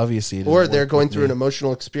 Obviously, it Or doesn't they're work going with through me. an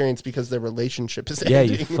emotional experience because their relationship is yeah,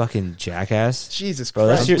 ending. you fucking jackass. Jesus Bro,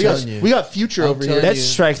 that's Christ. your- we, got, telling you. we got future I'm over here. telling That's you.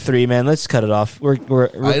 strike 3, man. Let's cut it off. We're I don't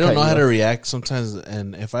cutting know how you to off. react sometimes,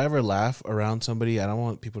 and if I ever laugh around somebody, I don't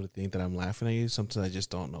want people to think that I'm laughing at you. Sometimes I just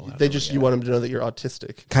don't know. How They to just, you react. want them to know that you're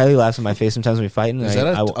autistic. Kylie laughs in my face sometimes when we fight. And Is that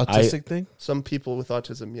an autistic thing? Some people with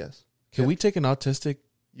autism, yes. Can we take an autistic?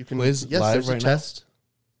 You can. Quiz yes, live there's a right now? test.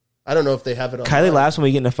 I don't know if they have it on. Kylie laughs when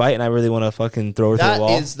we get in a fight, and I really want to fucking throw her through the That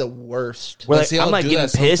wall. is the worst. We're But like, see, I'm I'll like do getting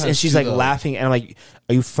that pissed, and sometimes she's too, like though. laughing, and I'm like,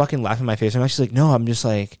 "Are you fucking laughing in my face?" And she's like, "No, I'm just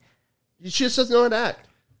like." She just doesn't know how to act.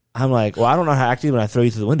 I'm like, "Well, I don't know how to act either when I throw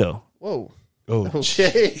you through the window." Whoa. Oh,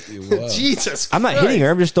 Okay. wow. Jesus. I'm not Christ. hitting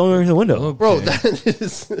her. I'm just throwing her through the window. Bro, Okay. that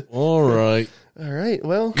is. All right, All right.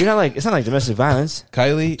 Well, You're not like it's not like domestic violence.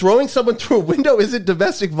 Kylie. throwing someone through a window isn't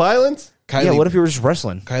domestic violence. Kylie, Yeah, what if you were just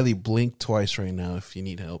wrestling? Kylie, blink twice right now if you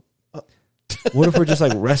need help. What if we're just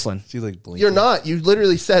like wrestling? She's like blinking. You're not. You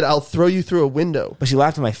literally said, I'll throw you through a window. But she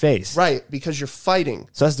laughed in my face. Right. Because you're fighting.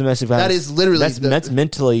 So that's domestic violence. That is literally that's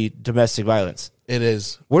mentally domestic violence. It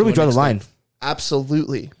is. Where do we To draw an the line? extent.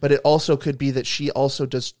 Absolutely. But it also could be that she also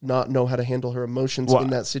does not know how to handle her emotions Well,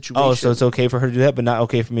 in that situation. Oh, so it's okay for her to do that, but not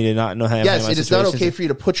okay for me to not know how to handle Yes, my it is not situations? okay for you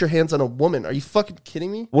to put your hands on a woman. Are you fucking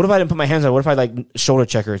kidding me? What if I didn't put my hands on her? What if I like shoulder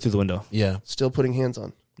check her through the window? Yeah. Still putting hands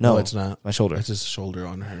on. No, No, it's not. my shoulder. It's his shoulder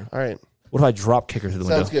on her. All right. What if I drop kick her through the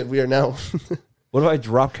Sounds window? good. We are now What if I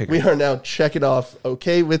drop kick her? we are now checking off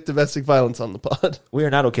okay with domestic violence on the pod. We are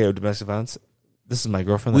not okay with domestic violence. This is my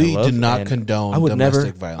girlfriend. That We I love, do not and condone I would domestic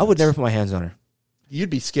never, violence. I would never put my hands on her. You'd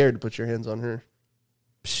be scared to put your hands on her.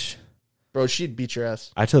 Psh. Bro, she'd beat your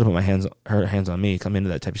ass. I told her to put her hands on me. Come into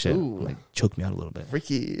that type of shit. Ooh. Like choke me out a little bit.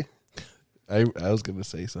 Freaky. I was gonna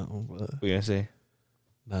say something, but What are you gonna say?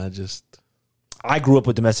 nah, just I grew up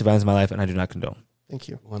with domestic violence in my life, and I do not condone. Thank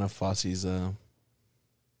you. one of Fosse's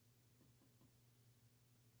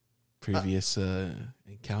previous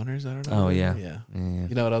encounters. I don't know. Oh, yeah. yeah. Yeah,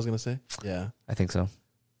 You know what I was gonna say? Yeah, I think so.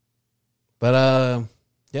 but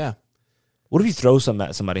yeah, What if you throw something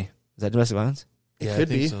at somebody? Is that domestic violence? It yeah, could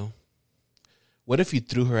I think be. so. What if you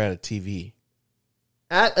threw her at a TV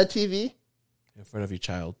At a TV? in front of your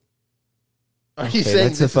child? Are Okay, you saying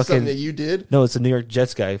that's this a is something fucking- that you did? No, it's a New York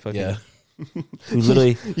Jets guy. Fucking, Yeah, who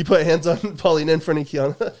literally. You put hands on Paulina in front of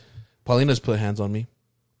Kiana? Paulina's put hands on me.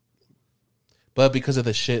 But because of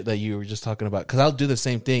the shit that you were just talking about, because I'll do the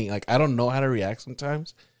same thing. Like, I don't know how to react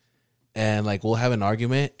sometimes. And, like, we'll have an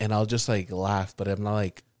argument, and I'll just, like, laugh. But I'm not,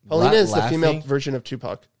 like, Paulina not is the laughing. female version of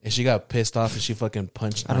Tupac. And she got pissed off, and she fucking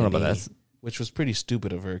punched I don't my know about knee, that. which was pretty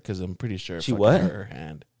stupid of her, because I'm pretty sure it She fucking what? hurt her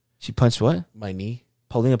hand. She punched what? My knee.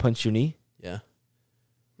 Paulina punched your knee? Yeah.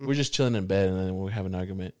 We're just chilling in bed, and then we have an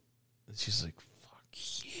argument. And she's like, fuck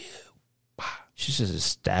you. She should have just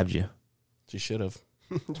stabbed you. She should have.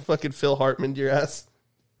 Fucking Phil Hartman to your ass.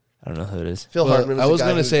 I don't know who it is. Phil Hartman was I the was guy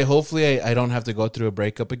going to who- say, hopefully I don't have to go through a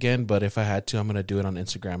breakup again, but if I had to, I'm going to do it on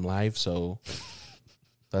Instagram Live, so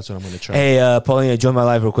that's what I'm going to try. Hey, Paulina, join my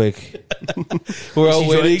live real quick. We're all She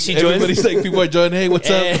waiting. joined- she joined. Everybody's like, people are joining. Hey, what's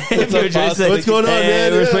up? What's up, boss? What's going on,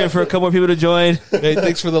 man? We're just Yeah. waiting for a couple more people to join. Hey,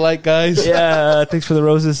 thanks for the like, guys. Yeah, thanks for the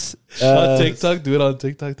roses. On TikTok, do it on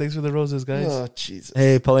TikTok. Thanks for the roses, guys. Oh, Jesus.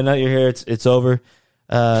 Hey, Paulina, you're here. It's over.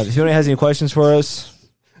 If anyone has any questions for us,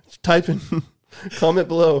 Type in. Comment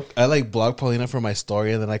below. I like block Paulina for my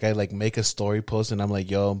story, and then like I like make a story post, and I'm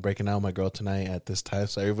like, "Yo, I'm breaking out with my girl tonight at this time,"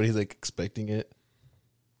 so everybody's like expecting it.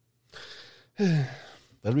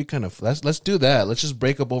 That'd be kind of let's do that. Let's just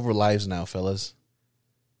break up over lives now, fellas.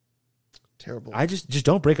 Terrible. I just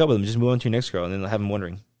don't break up with them. Just move on to your next girl, and then have them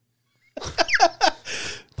wondering.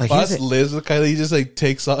 Like Boss lives with Kylie. He just like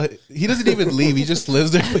takes off. He doesn't even leave. He just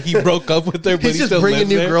lives there. He broke up with her, but He's he just still bringing lives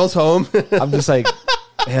new there. girls home. I'm just like,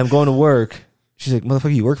 hey, I'm going to work. She's like,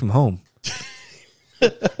 motherfucker, you work from home.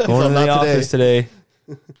 Going to not the office today.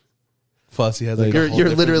 Fosse has like You're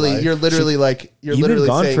literally You've been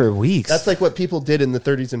gone saying, for weeks. That's like what people did in the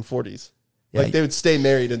 30s and 40s. Yeah. Like they would stay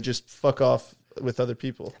married and just fuck off with other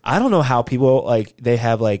people. I don't know how people like they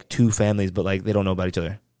have like two families, but like they don't know about each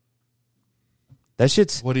other. That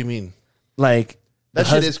shit's What do you mean? like That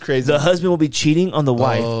shit is crazy. The husband will be cheating on the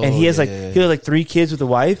wife, and he has he has like 3 kids with the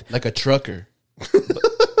wife. Like a trucker.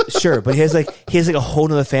 Sure, but he has like a whole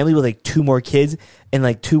nother family with like 2 more kids and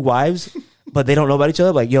like 2 wives, but they don't know about each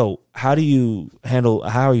other. Like, yo, how are you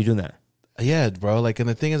doing that? Yeah, bro. Like, and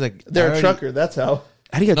the thing is, like, They're a trucker. That's how.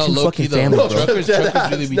 How do you got 2 low-key, fucking though. families, bro?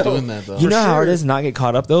 Truckers really be No. doing that, though. You know how sure. hard it is to not get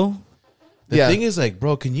caught up though? The Yeah. thing is, like,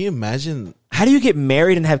 bro, can you imagine? How do you get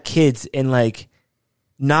married and have kids and like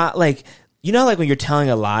not like, you know, like when you're telling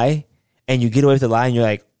a lie and you get away with the lie and you're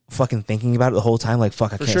like fucking thinking about it the whole time, like,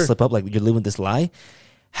 fuck, I can't sure. slip up, like you're living with this lie.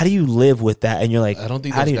 How do you live with that? And you're like, I don't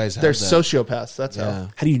think how those do you, guys have They're that. sociopaths. That's Yeah.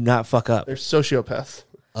 how do you not fuck up? They're sociopaths.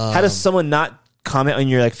 How does someone not comment on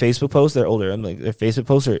your like Facebook post? They're older. I'm like their Facebook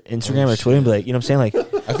post or Instagram or Twitter and be like, you know what I'm saying? Like,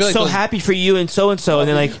 I feel like so those- happy for you and so, and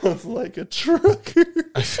then like, It's like a trucker.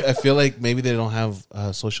 I feel like maybe they don't have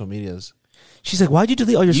social medias. she's like, why'd you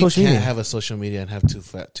delete all your You social can't media? have a social media and have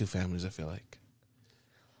two families. I feel like.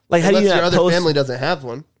 Like, how do Unless you your not other post? family doesn't have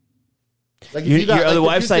one. Like if Your- you got, your other like, if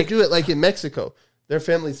wife's you could like- do it like in Mexico. Their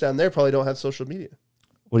families down there probably don't have social media.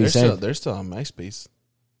 What are you saying? They're still on MySpace.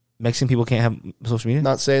 Mexican people can't have social media?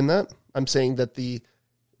 Not saying that. I'm saying that the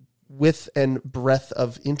width and breadth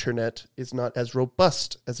of internet is not as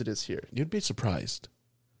robust as it is here. You'd be surprised.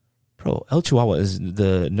 Bro, El Chihuahua is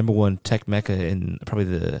the number 1 tech mecca in probably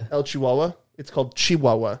the. El Chihuahua. It's called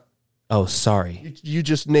Chihuahua. Oh, sorry, You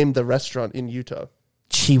just named the restaurant in Utah.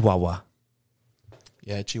 Chihuahua.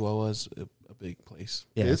 Yeah, Chihuahua's a big place.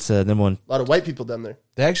 Yeah, It it's number 1. A lot of white people down there.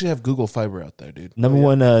 They actually have Google Fiber out there, dude. Number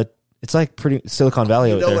 1. It's like pretty Silicon Valley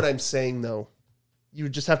You out know there. what I'm saying, though. You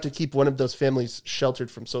would just have to keep one of those families sheltered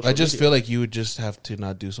from social I just media. feel like you would just have to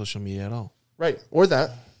not do social media at all. Right. Or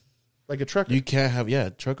that. Like a trucker. You can't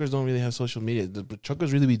have, truckers don't really have social media. But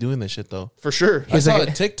truckers really be doing this shit, though. For sure. I saw like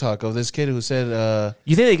a TikTok of this kid who said,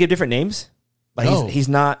 You think they give different names? Like No. he's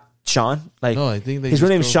not Sean. Like no, I think they his just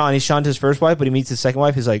real name's go- Sean. He's Sean to his first wife, but he meets his second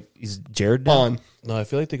wife. He's Jared. now. On. No, I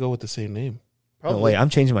feel like they go with the same name. No, Probably. wait, I'm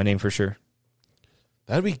changing my name for sure.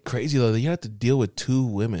 That'd be crazy, though. You have to deal with 2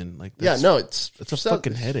 women. Like, Yeah, that's, no, it's a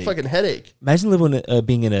fucking headache. Fucking headache. Imagine living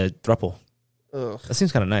being in a throuple. Ugh. That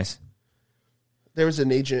seems kind of nice. There was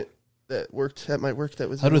an agent that worked at my work that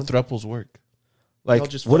was How in do one. thruples work? Like, all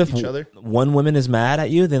just what fuck if each other? one woman is mad at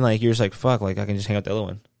you? Then like you're just like, fuck. Like I can just hang out with the other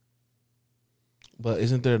one. But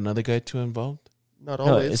isn't there another guy too involved? Not No,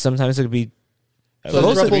 always. sometimes it could be. So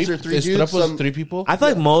most of- throuples are 3 is dudes. throuples 3 people? I feel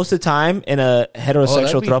like most of the time in a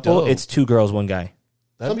heterosexual be throuple, dope. it's 2 girls, 1 guy.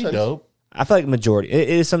 That'd be sometimes. dope. I feel like majority. It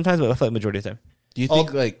is sometimes, but I feel like majority of the time. Do you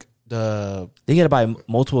think like the You gotta buy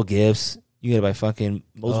multiple gifts. You gotta buy fucking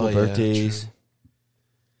multiple yeah, birthdays. true.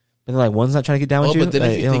 But then like one's not trying to get down with you. but then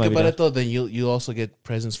like, if you don't think might be about down. it though, then you also get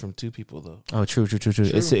presents from 2 people though. Oh, true.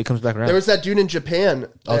 It comes back around. There was that dude in Japan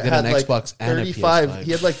I'll that get had an like Xbox and a 35. PS5.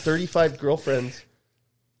 He had like 35 girlfriends.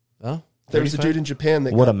 Huh? There was a 35? dude in Japan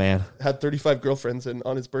that what a man. had 35 girlfriends, and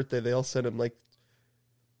on his birthday, they all sent him like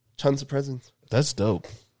tons of presents. That's dope.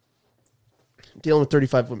 Dealing with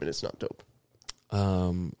 35 women is not dope.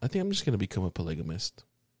 I think I'm just gonna become a polygamist,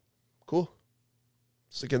 Cool.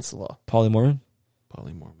 It's against the law. Polymormon.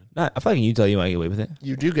 polymormon. Not, I feel like in Utah you might get away with it.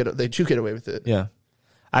 You do get they do get away with it. Yeah.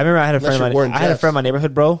 I remember I had a Unless friend you're in Warren my, I had a Jeffs. friend in my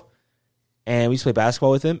neighborhood, bro, and we used to play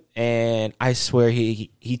basketball with him. And I swear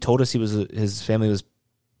he told us his family was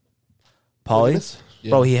poly. Polygamous?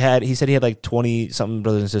 Bro, he said he had like 20 something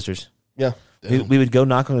brothers and sisters. Yeah. We would go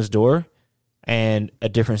knock on his door, and a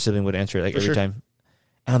different sibling would answer like For every sure. time.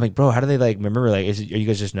 And I'm like, bro, how do they like remember? Like, are you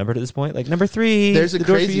guys just numbered at this point? Like number 3. There's a the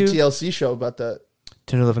door for crazy you. TLC show about that.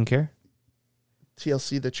 Tender Love and Care,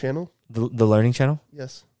 TLC, the channel? the learning channel.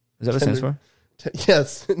 Yes. Is that what it stands Tender- for?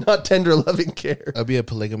 Yes. Not tender loving care. I'll be a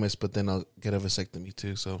polygamist, but then I'll get a vasectomy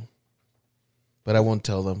too. So, but I won't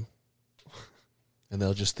tell them, and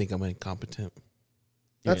they'll just think I'm incompetent.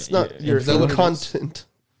 That's Yeah, not yeah. your Is that what it is? incontinent.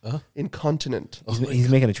 Huh? Incontinent. Oh He's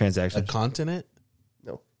making a transaction. a continent?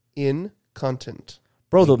 No. Incontinent.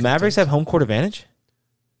 Bro, the Mavericks have home court advantage.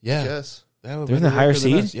 Yeah, Yes. They have a They're in the better higher record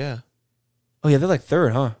than seed? us, Yeah, Oh yeah, they're like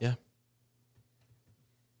 3rd, huh? Yeah.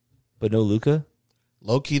 But no Luca.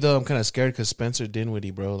 low key though, I'm kind of scared because Spencer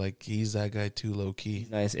Dinwiddie, bro, like he's that guy too. Low key.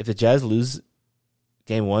 Nice. If the Jazz lose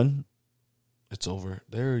game 1, It's over.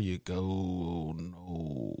 There you go.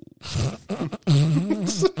 No.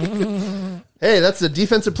 Hey, that's the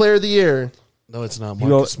defensive player of the year. No, it's not. You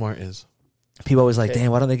Marcus Smart is. People always like, Okay.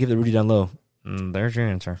 damn, why don't they give it to Rudy down low? There's your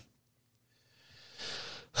answer.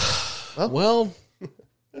 Well,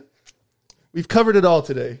 We've covered it all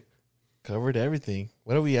today. covered everything.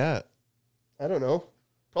 What are we at? I don't know.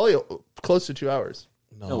 Probably close to 2 hours.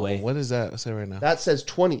 No way. What does that say right now? That says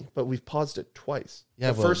 20, but we've paused it twice.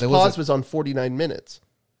 Yeah, the but first there was pause a- was on 49 minutes.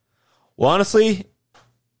 Well, honestly,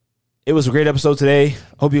 it was a great episode today.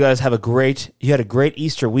 Hope you guys have you had a great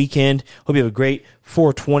Easter weekend. Hope you have a great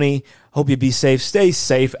 420. Hope you be safe. Stay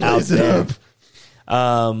safe out Blaze it there. up.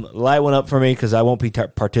 Light one up for me because I won't be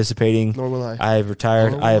participating. Nor will I. I've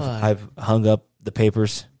retired. Nor will I. I've hung up the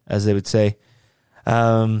papers, as they would say.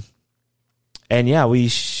 And yeah, we'll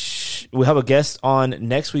have a guest on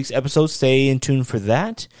next week's episode. Stay in tune for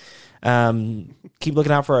that. Keep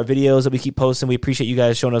looking out for our videos that we keep posting. We appreciate you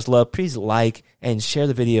guys showing us love. Please like and share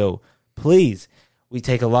the video. Please. We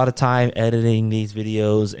take a lot of time editing these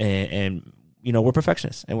videos, and you know, we're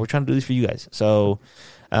perfectionists, and we're trying to do this for you guys. So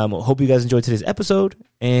hope you guys enjoyed today's episode,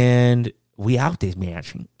 and we out this man.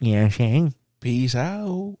 Yeah, Shane. Peace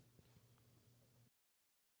out.